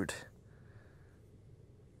screwed.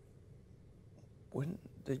 When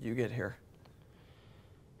did you get here?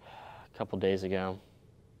 A couple days ago.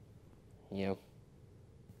 You?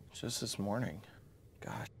 Just this morning.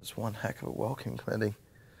 Gosh, it's one heck of a welcome committee.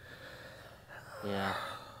 Yeah.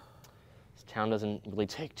 This town doesn't really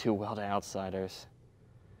take too well to outsiders.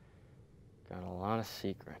 Got a lot of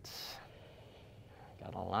secrets.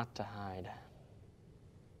 Got a lot to hide.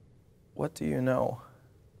 What do you know?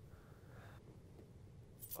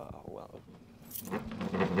 Well...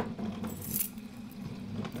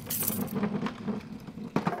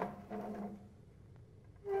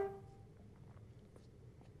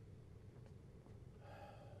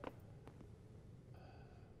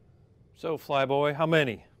 So, Flyboy, how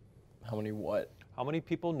many? How many what? How many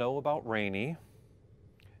people know about Rainey?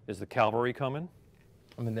 Is the cavalry coming?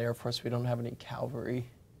 I'm in the Air Force. We don't have any cavalry.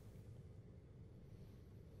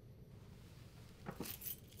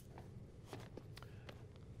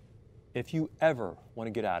 If you ever want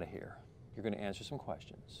to get out of here, you're going to answer some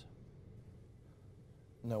questions.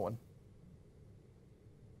 No one.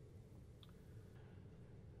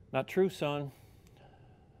 Not true, son.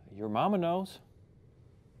 Your mama knows.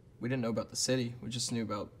 We didn't know about the city. We just knew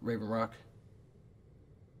about Raven Rock.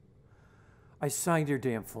 I signed your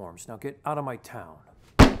damn forms. Now get out of my town.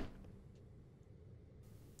 You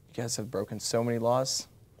guys have broken so many laws.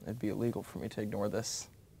 It'd be illegal for me to ignore this.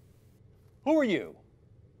 Who are you?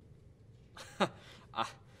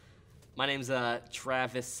 My name's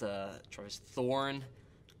Travis Thorne.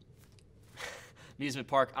 Amusement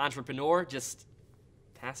park entrepreneur, just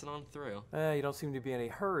passing on through. You don't seem to be in a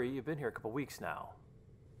hurry. You've been here a couple weeks now.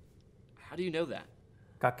 How do you know that?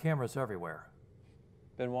 Got cameras everywhere.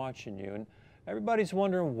 Been watching you, and everybody's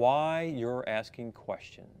wondering why you're asking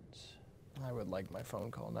questions. I would like my phone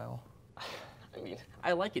call now. I mean,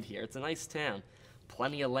 I like it here. It's a nice town.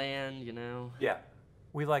 Plenty of land, you know. Yeah,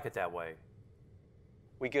 we like it that way.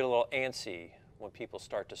 We get a little antsy when people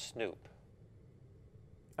start to snoop.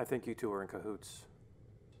 I think you two are in cahoots.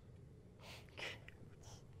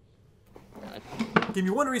 Give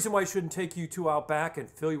me one reason why I shouldn't take you two out back and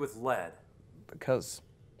fill you with lead. Because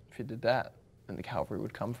if you did that, then the cavalry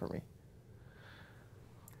would come for me.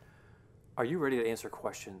 Are you ready to answer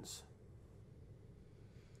questions?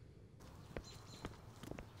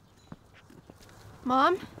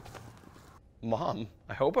 Mom? Mom,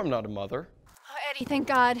 I hope I'm not a mother. Oh, Eddie, thank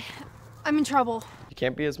God. I'm in trouble. You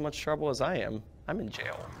can't be as much trouble as I am. I'm in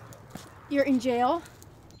jail. You're in jail?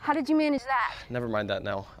 How did you manage that? Never mind that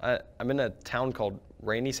now. I'm in a town called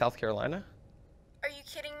Rainy, South Carolina. Are you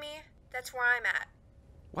kidding me? That's where I'm at.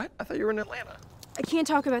 What? I thought you were in Atlanta. I can't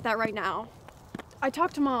talk about that right now. I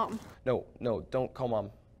talked to Mom. No, don't call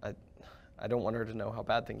Mom. I don't want her to know how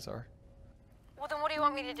bad things are. Well, then what do you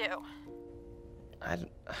want me to do?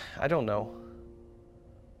 I don't know.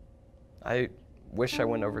 I wish I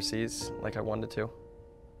went overseas like I wanted to.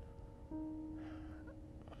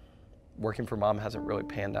 Working for Mom hasn't really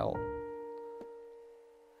panned out.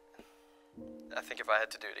 I think if I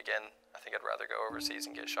had to do it again, I think I'd rather go overseas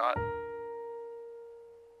and get shot.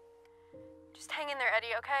 Just hang in there,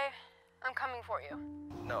 Eddie, okay? I'm coming for you.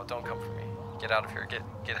 No, don't come for me. Get out of here.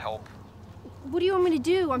 Get help. What do you want me to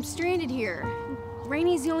do? I'm stranded here.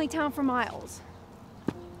 Rainy's the only town for miles.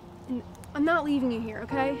 And I'm not leaving you here,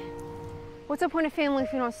 okay? What's the point of family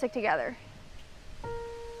if we don't stick together?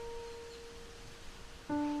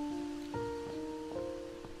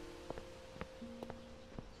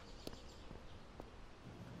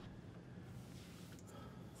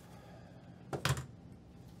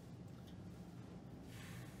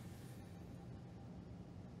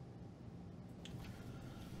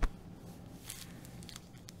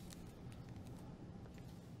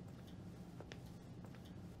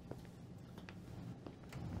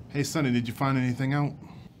 Hey, Sonny, did you find anything out?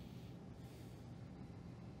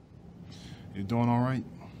 You doing all right?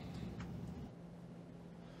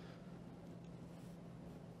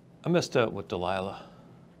 I messed up with Delilah.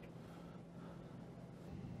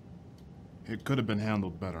 It could have been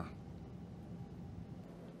handled better.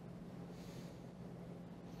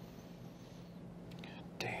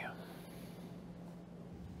 Damn.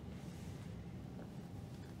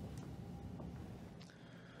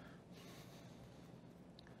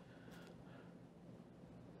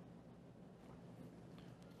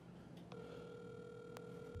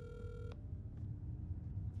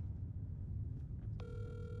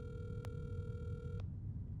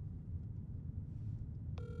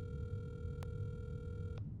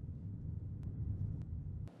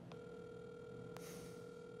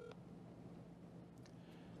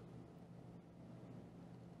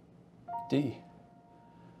 Dee,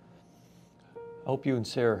 I hope you and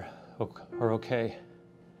Sarah are okay.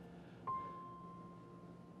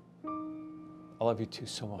 I love you two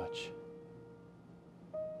so much.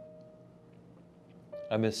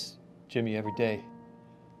 I miss Jimmy every day.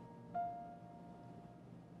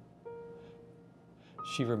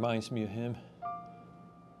 She reminds me of him.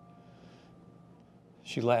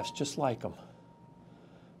 She laughs just like him.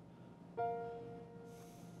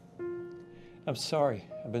 I'm sorry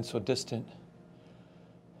I've been so distant.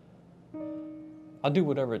 I'll do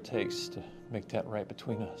whatever it takes to make that right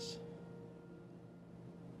between us.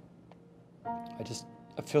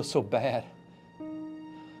 I feel so bad.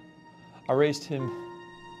 I raised him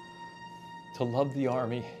to love the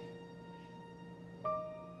Army.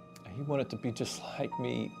 He wanted to be just like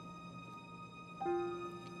me.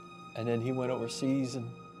 And then he went overseas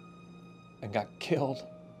and got killed.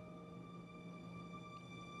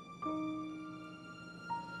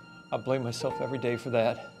 I blame myself every day for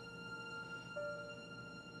that.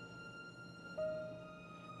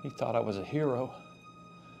 He thought I was a hero.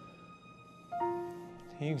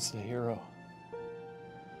 He was the hero.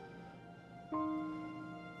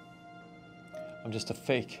 I'm just a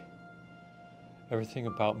fake. Everything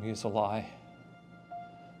about me is a lie.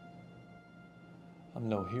 I'm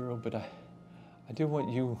no hero, but I do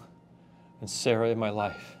want you and Sarah in my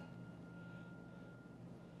life.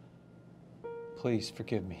 Please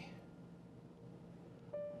forgive me.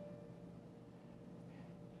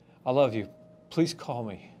 I love you. Please call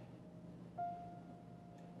me.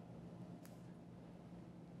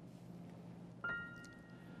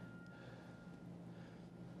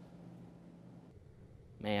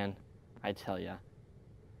 Man, I tell ya,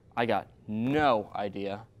 I got no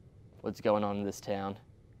idea what's going on in this town.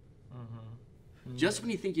 Just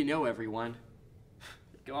when you think you know everyone,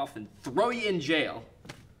 they go off and throw you in jail.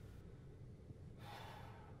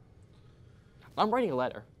 I'm writing a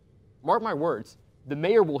letter. Mark my words, the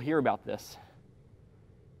mayor will hear about this.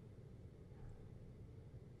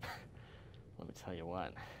 Let me tell you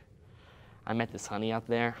what, I met this honey out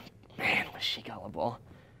there. Man, was she gullible.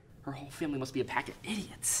 Her whole family must be a pack of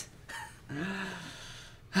idiots.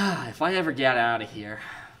 If I ever get out of here.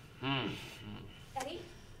 Eddie?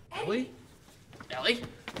 Ellie? Ellie?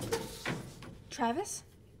 Travis?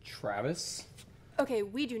 Travis? Okay,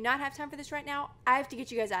 we do not have time for this right now. I have to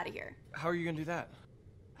get you guys out of here. How are you gonna do that?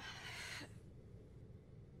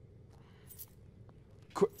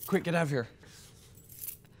 Quick, get out of here.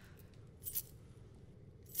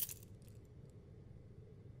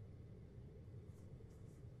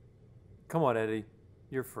 Come on, Eddie.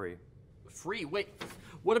 You're free. Free? Wait,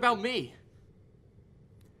 what about me?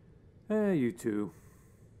 You too.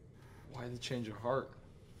 Why the change of heart?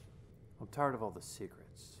 I'm tired of all the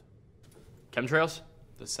secrets. Chemtrails?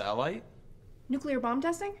 The satellite? Nuclear bomb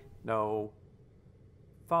testing? No.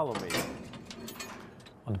 Follow me.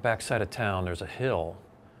 On the backside of town, there's a hill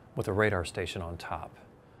with a radar station on top.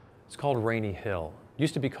 It's called Rainy Hill. It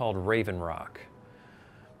used to be called Raven Rock.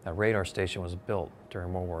 That radar station was built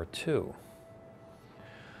during World War II.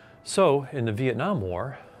 So, in the Vietnam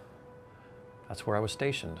War, that's where I was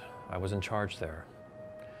stationed. I was in charge there.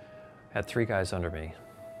 Had 3 guys under me.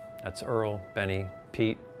 That's Earl, Benny,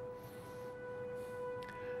 Pete.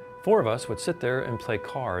 4 of us would sit there and play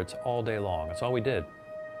cards all day long. That's all we did.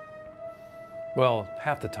 Well,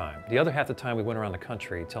 half the time. The other half the time we went around the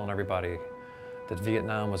country telling everybody that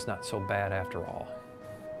Vietnam was not so bad after all.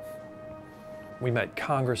 We met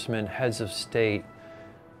congressmen, heads of state.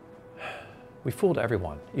 We fooled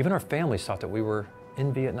everyone. Even our families thought that we were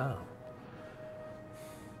in Vietnam.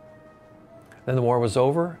 Then the war was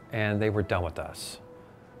over and they were done with us.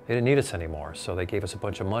 They didn't need us anymore, so they gave us a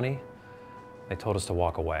bunch of money. They told us to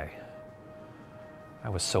walk away. I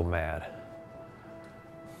was so mad.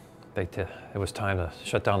 It was time to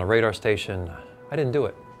shut down the radar station. I didn't do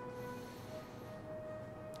it.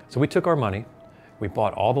 So we took our money, we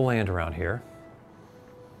bought all the land around here,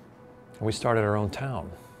 and we started our own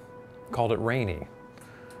town. Called it Rainy.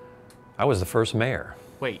 I was the first mayor.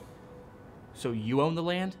 Wait, so you own the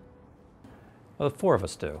land? Well, the 4 of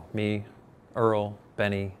us do. Me, Earl,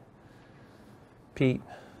 Benny, Pete.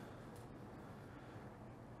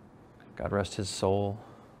 God rest his soul.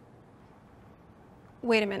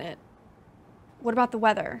 Wait a minute. What about the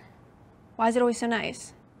weather? Why is it always so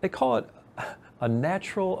nice? They call it a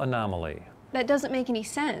natural anomaly. That doesn't make any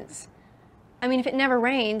sense. I mean, if it never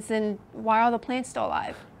rains, then why are all the plants still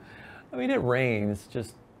alive? I mean, it rains,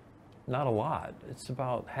 just not a lot. It's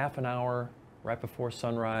about half an hour right before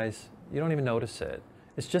sunrise. You don't even notice it.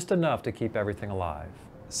 It's just enough to keep everything alive.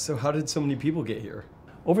 So how did so many people get here?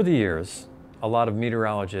 Over the years, a lot of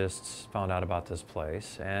meteorologists found out about this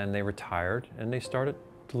place and they retired and they started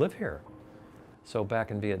to live here. So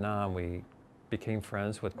back in Vietnam, we became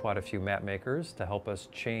friends with quite a few map makers to help us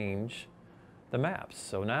change the maps.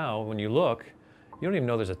 So now when you look, you don't even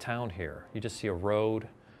know there's a town here. You just see a road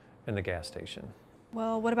and the gas station.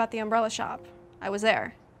 Well, what about the umbrella shop? I was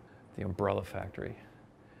there. The umbrella factory.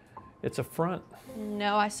 It's a front.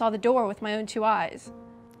 No, I saw the door with my own 2 eyes.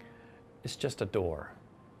 It's just a door.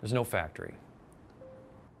 There's no factory.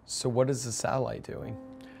 So what is the satellite doing?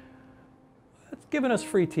 It's giving us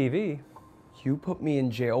free TV. You put me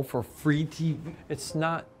in jail for free TV? It's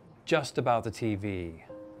not just about the TV.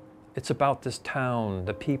 It's about this town,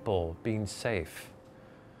 the people being safe.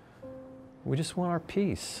 We just want our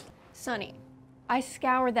peace. Sonny, I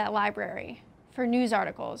scoured that library for news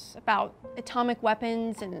articles about atomic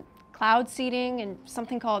weapons and cloud seeding and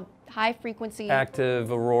something called high frequency.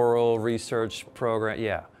 Active Auroral Research Program.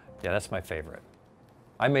 Yeah, that's my favorite.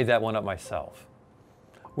 I made that one up myself.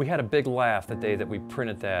 We had a big laugh the day that we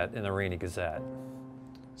printed that in the Rainy Gazette.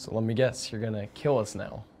 So let me guess, you're gonna kill us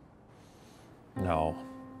now. No.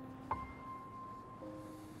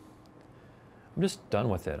 I'm just done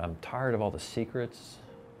with it. I'm tired of all the secrets,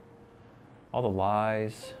 all the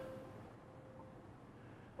lies.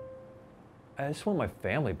 I just want my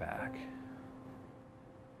family back.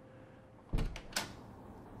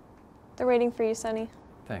 They're waiting for you, Sonny.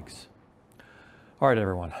 Thanks. All right,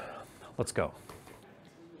 everyone, let's go.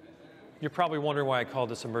 You're probably wondering why I called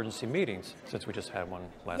this emergency meetings, since we just had one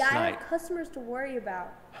last night. I have customers to worry about.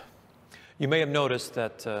 You may have noticed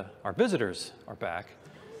that our visitors are back,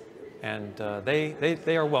 and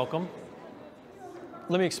they are welcome.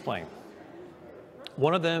 Let me explain.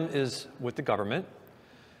 One of them is with the government.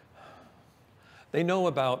 They know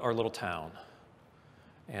about our little town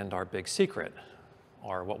and our big secret,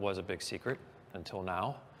 or what was a big secret until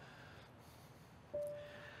now.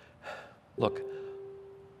 Look,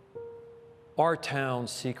 our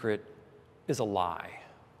town's secret is a lie.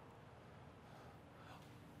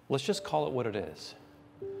 Let's just call it what it is.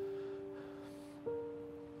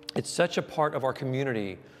 It's such a part of our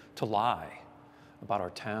community to lie about our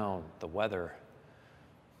town, the weather.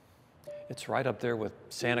 It's right up there with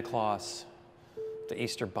Santa Claus, the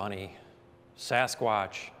Easter Bunny,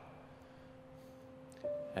 Sasquatch,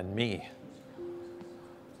 and me.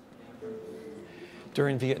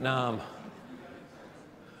 During Vietnam,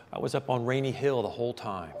 I was up on Rainy Hill the whole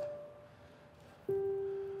time.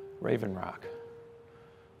 Raven Rock.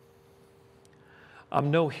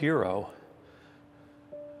 I'm no hero.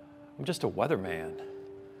 I'm just a weatherman.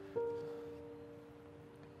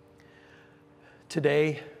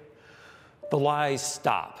 Today, the lies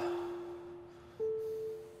stop.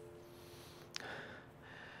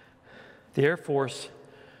 The Air Force,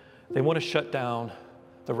 they want to shut down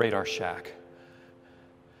the radar shack.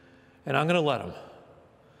 And I'm going to let them.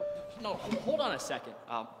 No, hold on a second.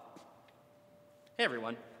 Hey,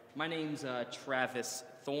 everyone. My name's Travis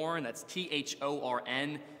Thorn. That's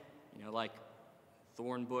Thorn. You know, like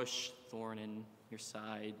thorn bush, thorn in your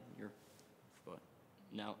side, your foot.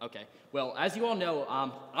 No? Okay. Well, as you all know,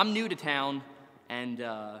 I'm new to town, and,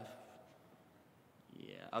 yeah.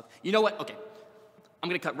 You know what? Okay. I'm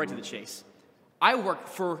going to cut right to the chase. I work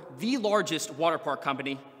for the largest water park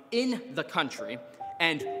company in the country,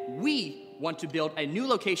 and we want to build a new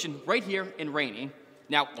location right here in Rainy.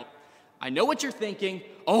 Now, look, I know what you're thinking.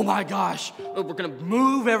 Oh my gosh, we're going to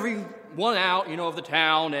move everyone out, you know, of the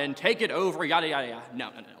town and take it over, yada, yada, yada. No.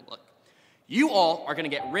 Look, you all are going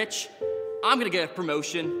to get rich. I'm going to get a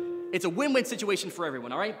promotion. It's a win-win situation for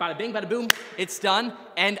everyone, all right? Bada bing, bada boom, it's done.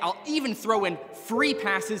 And I'll even throw in free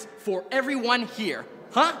passes for everyone here.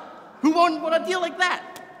 Huh? Who won't want a deal like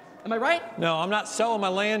that? Am I right? No, I'm not selling my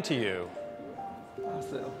land to you. I'll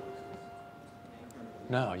sell.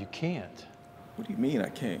 No, you can't. What do you mean I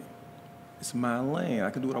can't? It's my land. I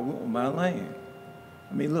can do what I want with my land.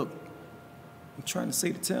 I mean, look, I'm trying to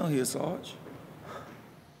save the town here, Sarge.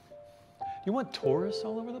 You want tourists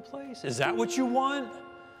all over the place? Is that what you want?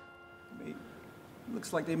 I mean,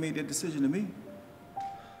 looks like they made their decision to me.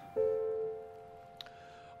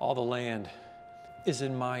 All the land is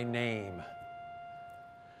in my name.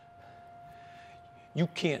 You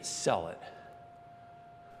can't sell it.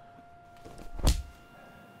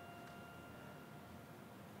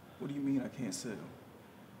 What do you mean I can't sell?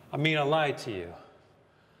 I mean, I lied to you.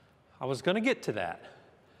 I was going to get to that.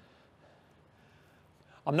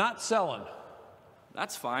 I'm not selling.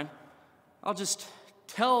 That's fine. I'll just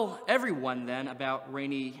tell everyone then about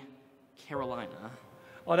Rainy, Carolina.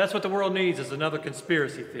 Oh, that's what the world needs, is another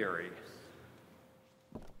conspiracy theory.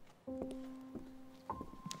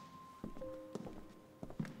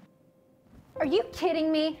 Are you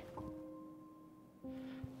kidding me?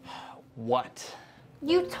 What?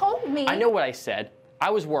 You told me. I know what I said.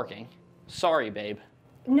 I was working. Sorry, babe.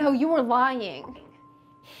 No, you were lying.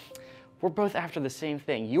 We're both after the same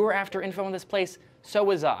thing. You were after info on this place, so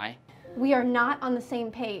was I. We are not on the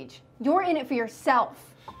same page. You're in it for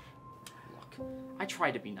yourself. Look, I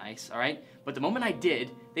tried to be nice, all right? But the moment I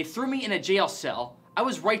did, they threw me in a jail cell. I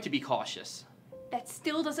was right to be cautious. That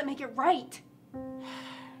still doesn't make it right.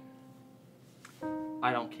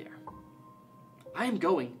 I don't care. I am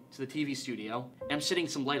going to the TV studio, and I'm shedding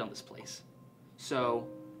some light on this place. So,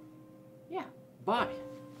 yeah, bye.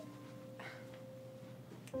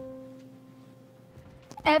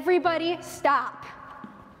 Everybody stop.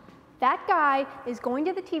 That guy is going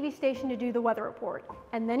to the TV station to do the weather report,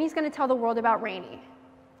 and then he's going to tell the world about Rainy.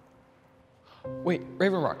 Wait,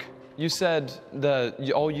 Raven Rock, you said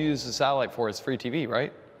all you use the satellite for is free TV,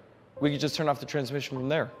 right? We could just turn off the transmission from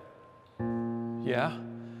there. Yeah,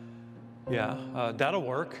 that'll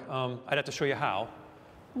work. I'd have to show you how.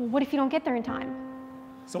 Well, what if you don't get there in time?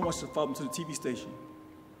 Someone should follow him to the TV station.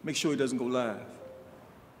 Make sure he doesn't go live.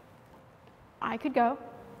 I could go.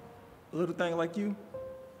 A little thing like you,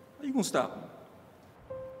 how you gonna stop him?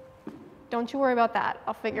 Don't you worry about that.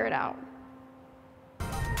 I'll figure it out.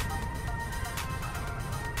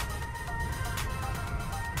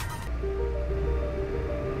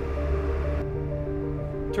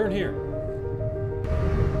 Turn here.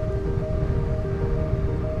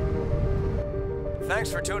 Thanks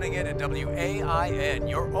for tuning in to WAIN,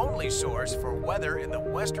 your only source for weather in the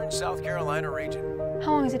western South Carolina region.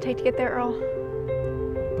 How long does it take to get there, Earl?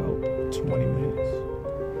 About 20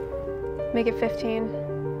 minutes. Make it 15.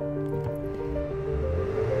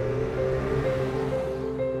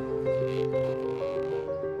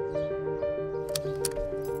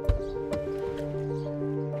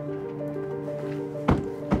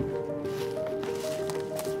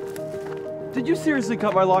 Did you seriously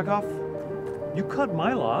cut my lock off? You cut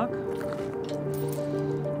my lock?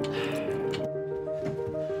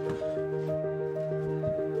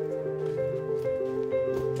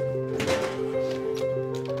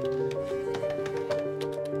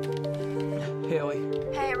 Hey, Ellie.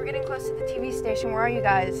 Hey, we're getting close to the TV station. Where are you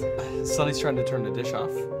guys? Sonny's trying to turn the dish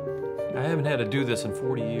off. I haven't had to do this in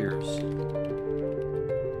 40 years.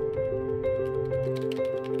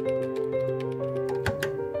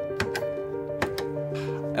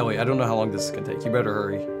 Ellie, I don't know how long this is gonna take. You better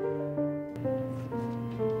hurry.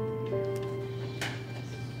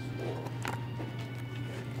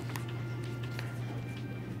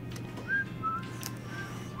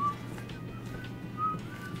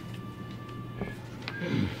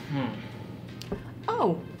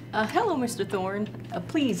 Oh, hello, Mr. Thorne.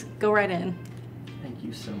 Please, go right in. Thank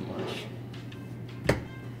you so much.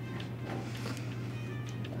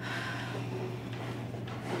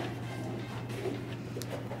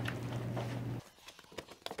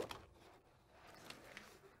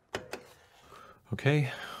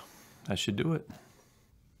 Okay, I should do it.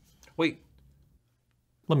 Wait.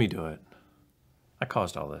 Let me do it. I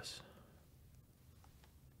caused all this.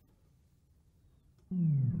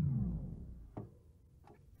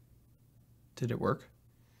 Did it work?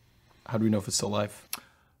 How do we know if it's still live?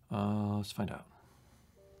 Let's find out.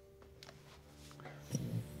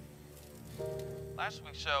 Last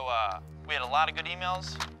week's show, we had a lot of good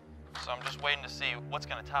emails, so I'm just waiting to see what's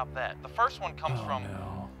gonna top that. The first one comes from...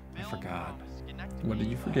 No, I forgot. What did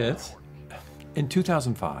you forget? In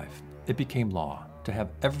 2005, it became law to have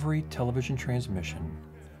every television transmission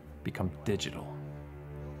become digital.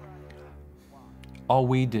 All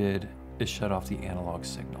we did is shut off the analog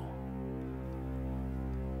signal.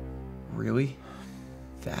 Really?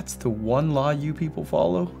 That's the one law you people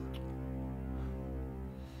follow?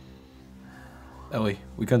 Ellie,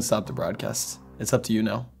 we couldn't stop the broadcast. It's up to you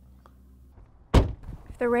now.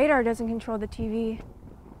 If the radar doesn't control the TV,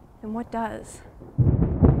 then what does?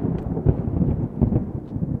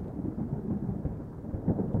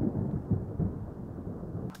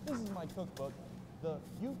 This is my cookbook, the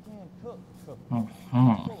You Can Cook cookbook.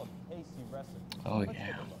 Full of tasty recipes. Oh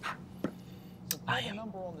yeah. I am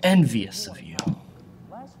envious of you.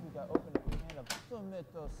 Last week I opened a can of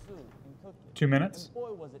tomato soup and cooked it. 2 minutes? And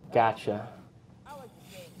boy, was it Gotcha.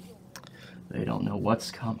 They don't know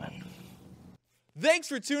what's coming. Thanks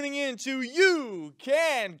for tuning in to You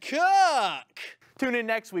Can Cook! Tune in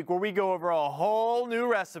next week where we go over a whole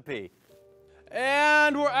new recipe.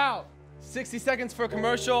 And we're out. 60 seconds for a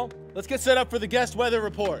commercial. Let's get set up for the guest weather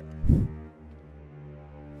report.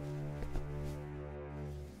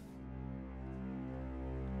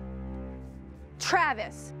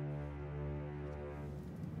 Travis.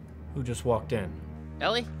 Who just walked in?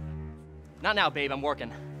 Ellie? Not now, babe. I'm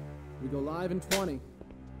working. We go live in 20.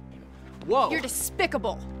 Whoa! You're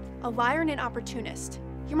despicable. A liar and an opportunist.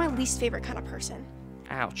 You're my least favorite kind of person.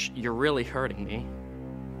 Ouch, you're really hurting me.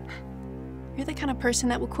 You're the kind of person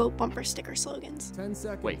that will quote bumper sticker slogans. 10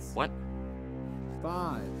 seconds. Wait, what?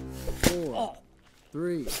 5, 4,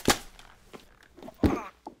 3.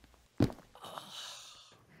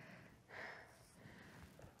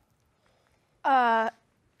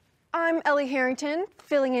 I'm Ellie Harrington,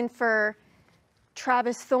 filling in for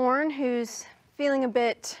Travis Thorne, who's feeling a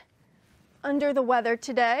bit under the weather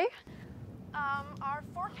today. Our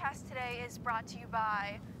forecast today is brought to you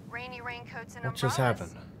by rainy raincoats and What umbrellas. just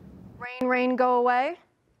happened? Rain, rain, go away?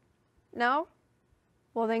 No?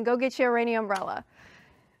 Well, then go get you a rainy umbrella.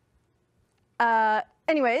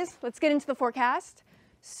 Anyways, let's get into the forecast.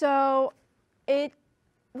 So it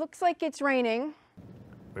looks like it's raining.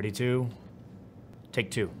 Ready to?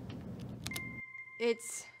 Take 2.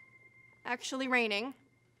 It's actually raining.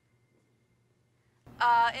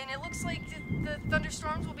 And it looks like the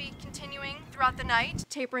thunderstorms will be continuing throughout the night,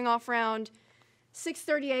 tapering off around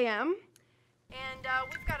 6:30 a.m. And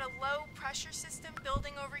we've got a low pressure system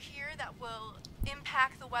building over here that will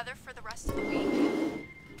impact the weather for the rest of the week.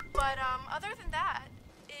 But other than that,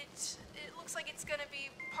 it looks like it's gonna be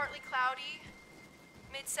partly cloudy,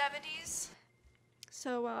 mid-70s.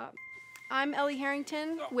 So I'm Ellie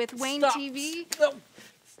Harrington with Wayne Stop. TV. No.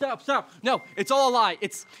 Stop. No, it's all a lie.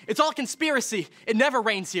 It's all a conspiracy. It never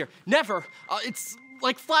rains here. Never. It's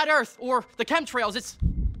like flat Earth or the chemtrails. It's...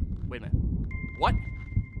 Wait a minute. What?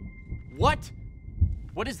 What?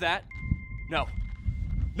 What is that? No.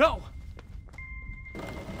 No!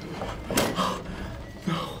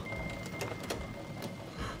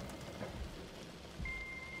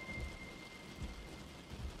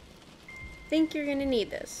 Think you're gonna need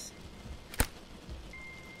this.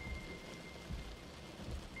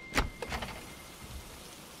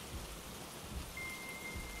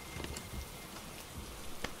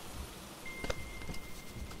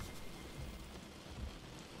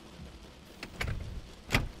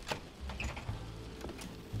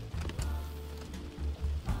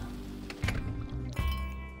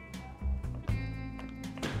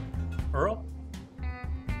 Earl?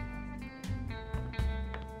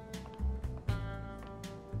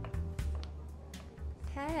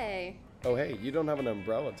 Hey. Oh, hey, you don't have an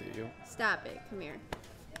umbrella, do you? Stop it. Come here.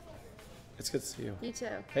 It's good to see you. You too.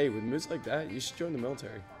 Hey, with moves like that, you should join the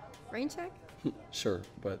military. Rain check? Sure,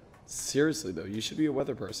 but seriously though, you should be a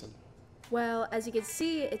weather person. Well, as you can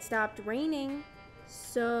see, it stopped raining.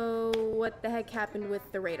 So what the heck happened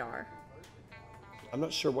with the radar? I'm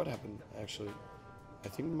not sure what happened, actually. I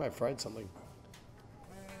think we might have fried something.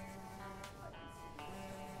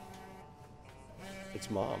 It's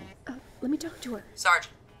Mom. Let me talk to her.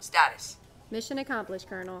 Sergeant, status. Mission accomplished,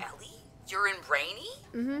 Colonel. Ellie, you're in Rainy?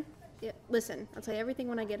 Mm-hmm. Yeah, listen, I'll tell you everything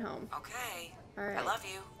when I get home. Okay. All right. I love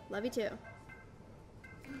you. Love you too.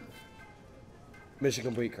 Mission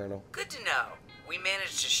complete, Colonel. Good to know. We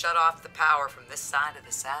managed to shut off the power from this side of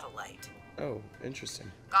the satellite. Oh,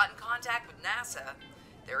 interesting. Got in contact with NASA.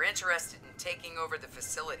 They're interested in taking over the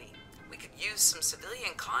facility. We could use some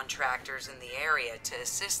civilian contractors in the area to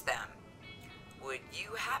assist them. Would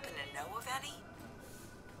you happen to know of any?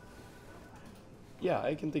 Yeah,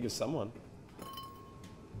 I can think of someone.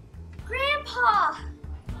 Grandpa!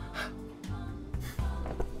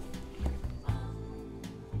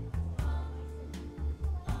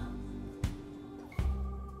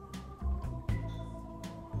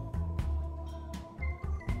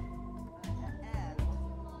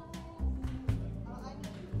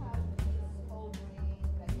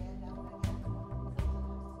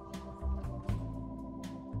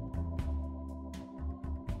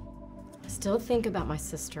 Still think about my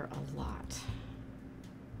sister a lot,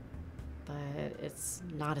 but it's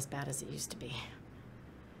not as bad as it used to be.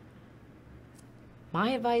 My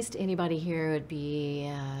advice to anybody here would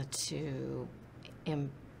be to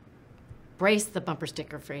embrace the bumper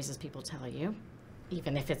sticker phrases people tell you,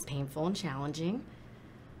 even if it's painful and challenging.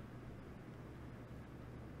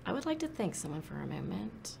 I would like to thank someone for a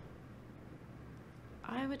moment.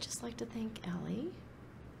 I would just like to thank Ellie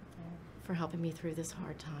for helping me through this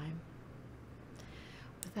hard time.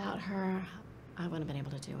 Without her, I wouldn't have been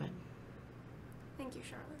able to do it. Thank you,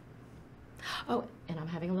 Charlotte. Oh, and I'm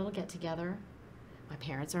having a little get-together. My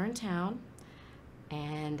parents are in town,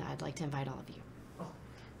 and I'd like to invite all of you.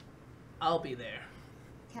 I'll be there.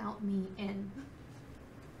 Count me in.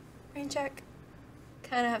 Rain check.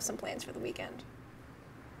 Kind of have some plans for the weekend.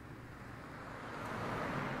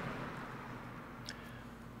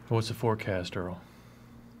 What's the forecast, Earl?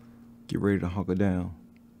 Get ready to hunker down.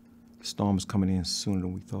 The storm is coming in sooner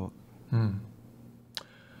than we thought. I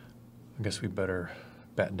guess we better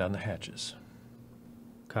batten down the hatches.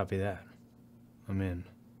 Copy that. I'm in.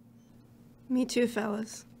 Me too,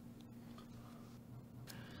 fellas.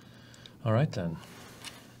 All right then.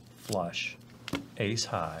 Flush. Ace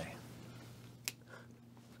high.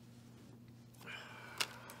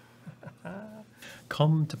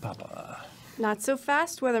 Come to Papa. Not so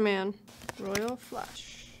fast, weatherman. Royal flush.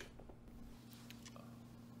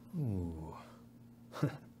 Ooh.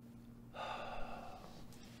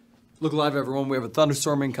 Look alive, everyone. We have a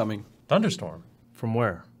thunderstorm incoming. Thunderstorm? From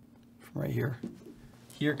where? From right here.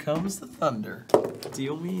 Here comes the thunder.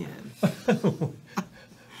 Deal me in.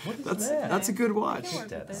 What is that's that? That's a good watch.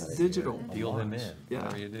 That's digital. Deal him in. Yeah.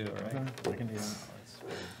 Whatever you do, all right? I can do that.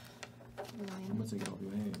 I'm gonna take it off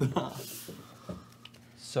your hand.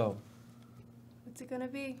 So, What's it gonna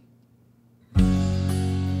be?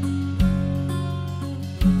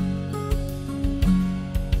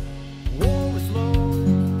 War is low,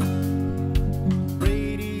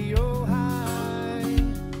 radio high,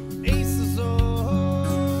 aces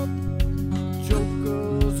up,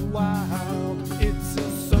 jokers wild. It's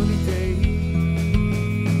a sunny day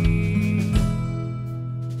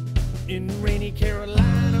in rainy Carolina.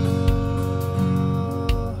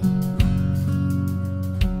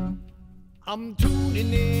 I'm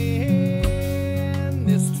tuning in.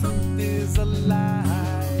 This truth is a lie.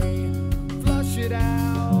 Flush it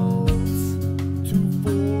out.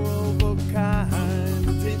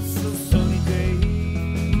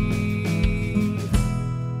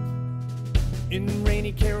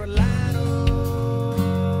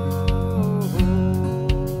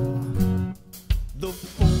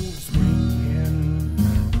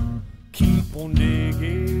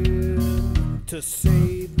 To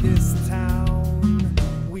save this town,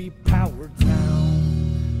 we power down.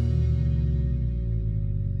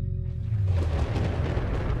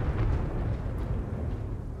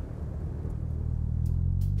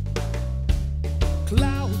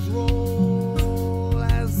 Clouds roll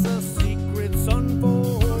as the secrets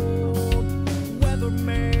unfold.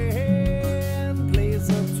 Weatherman plays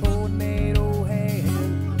a tornado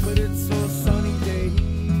hand, but it's a sunny day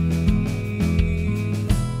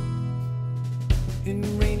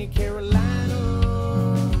in rainy Carolina.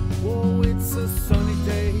 Oh, it's a sunny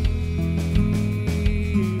day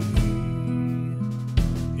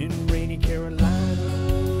in rainy Carolina.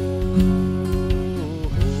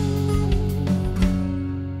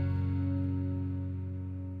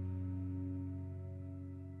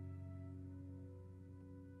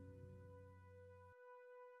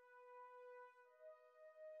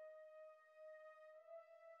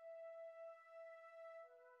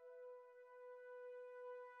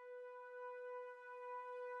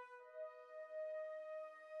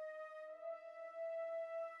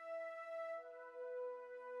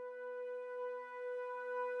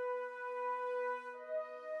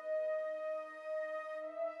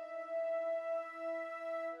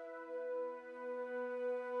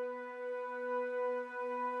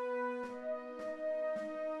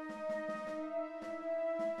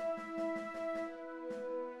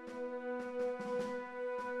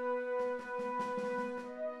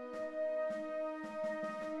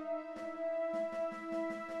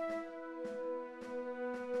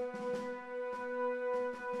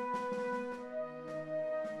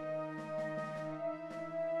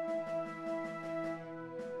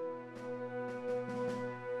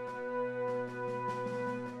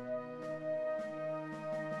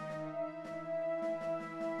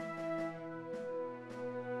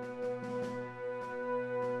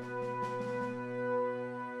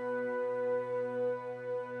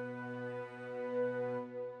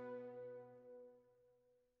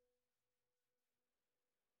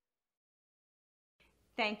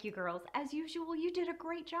 Thank you, girls. As usual, you did a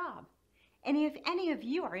great job. And if any of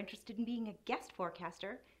you are interested in being a guest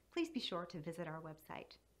forecaster, please be sure to visit our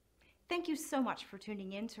website. Thank you so much for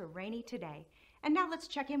tuning in to Rainy Today. And now let's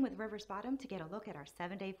check in with Rivers Bottom to get a look at our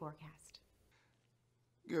 7-day forecast.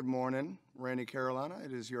 Good morning, Rainy Carolina.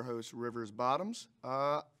 It is your host, Rivers Bottoms.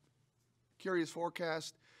 Curious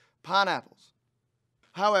forecast, pineapples.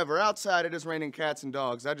 However, outside it is raining cats and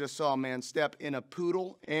dogs. I just saw a man step in a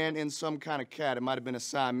poodle and in some kind of cat. It might have been a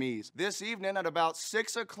Siamese. This evening at about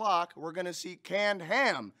 6 o'clock, we're going to see canned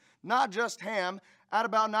ham. Not just ham. At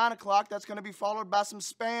about 9 o'clock, that's going to be followed by some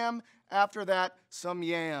Spam. After that, some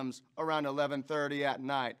yams around 11:30 at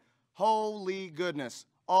night. Holy goodness.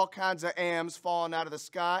 All kinds of ams falling out of the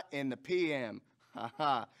sky in the PM.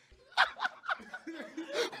 Ha-ha.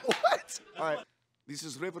 What? All right. This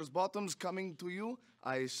is Rivers Bottoms coming to you.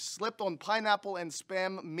 I slipped on pineapple and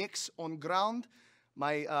Spam mix on ground.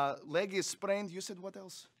 My leg is sprained. You said what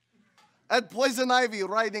else? At poison ivy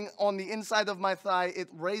riding on the inside of my thigh. It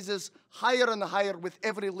raises higher and higher with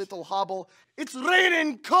every little hobble. It's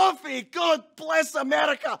raining coffee. God bless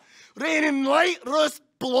America. Raining light roast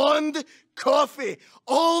blonde coffee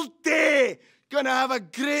all day. Gonna have a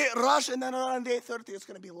great rush, and then around 8:30 it's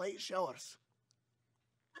gonna be light showers.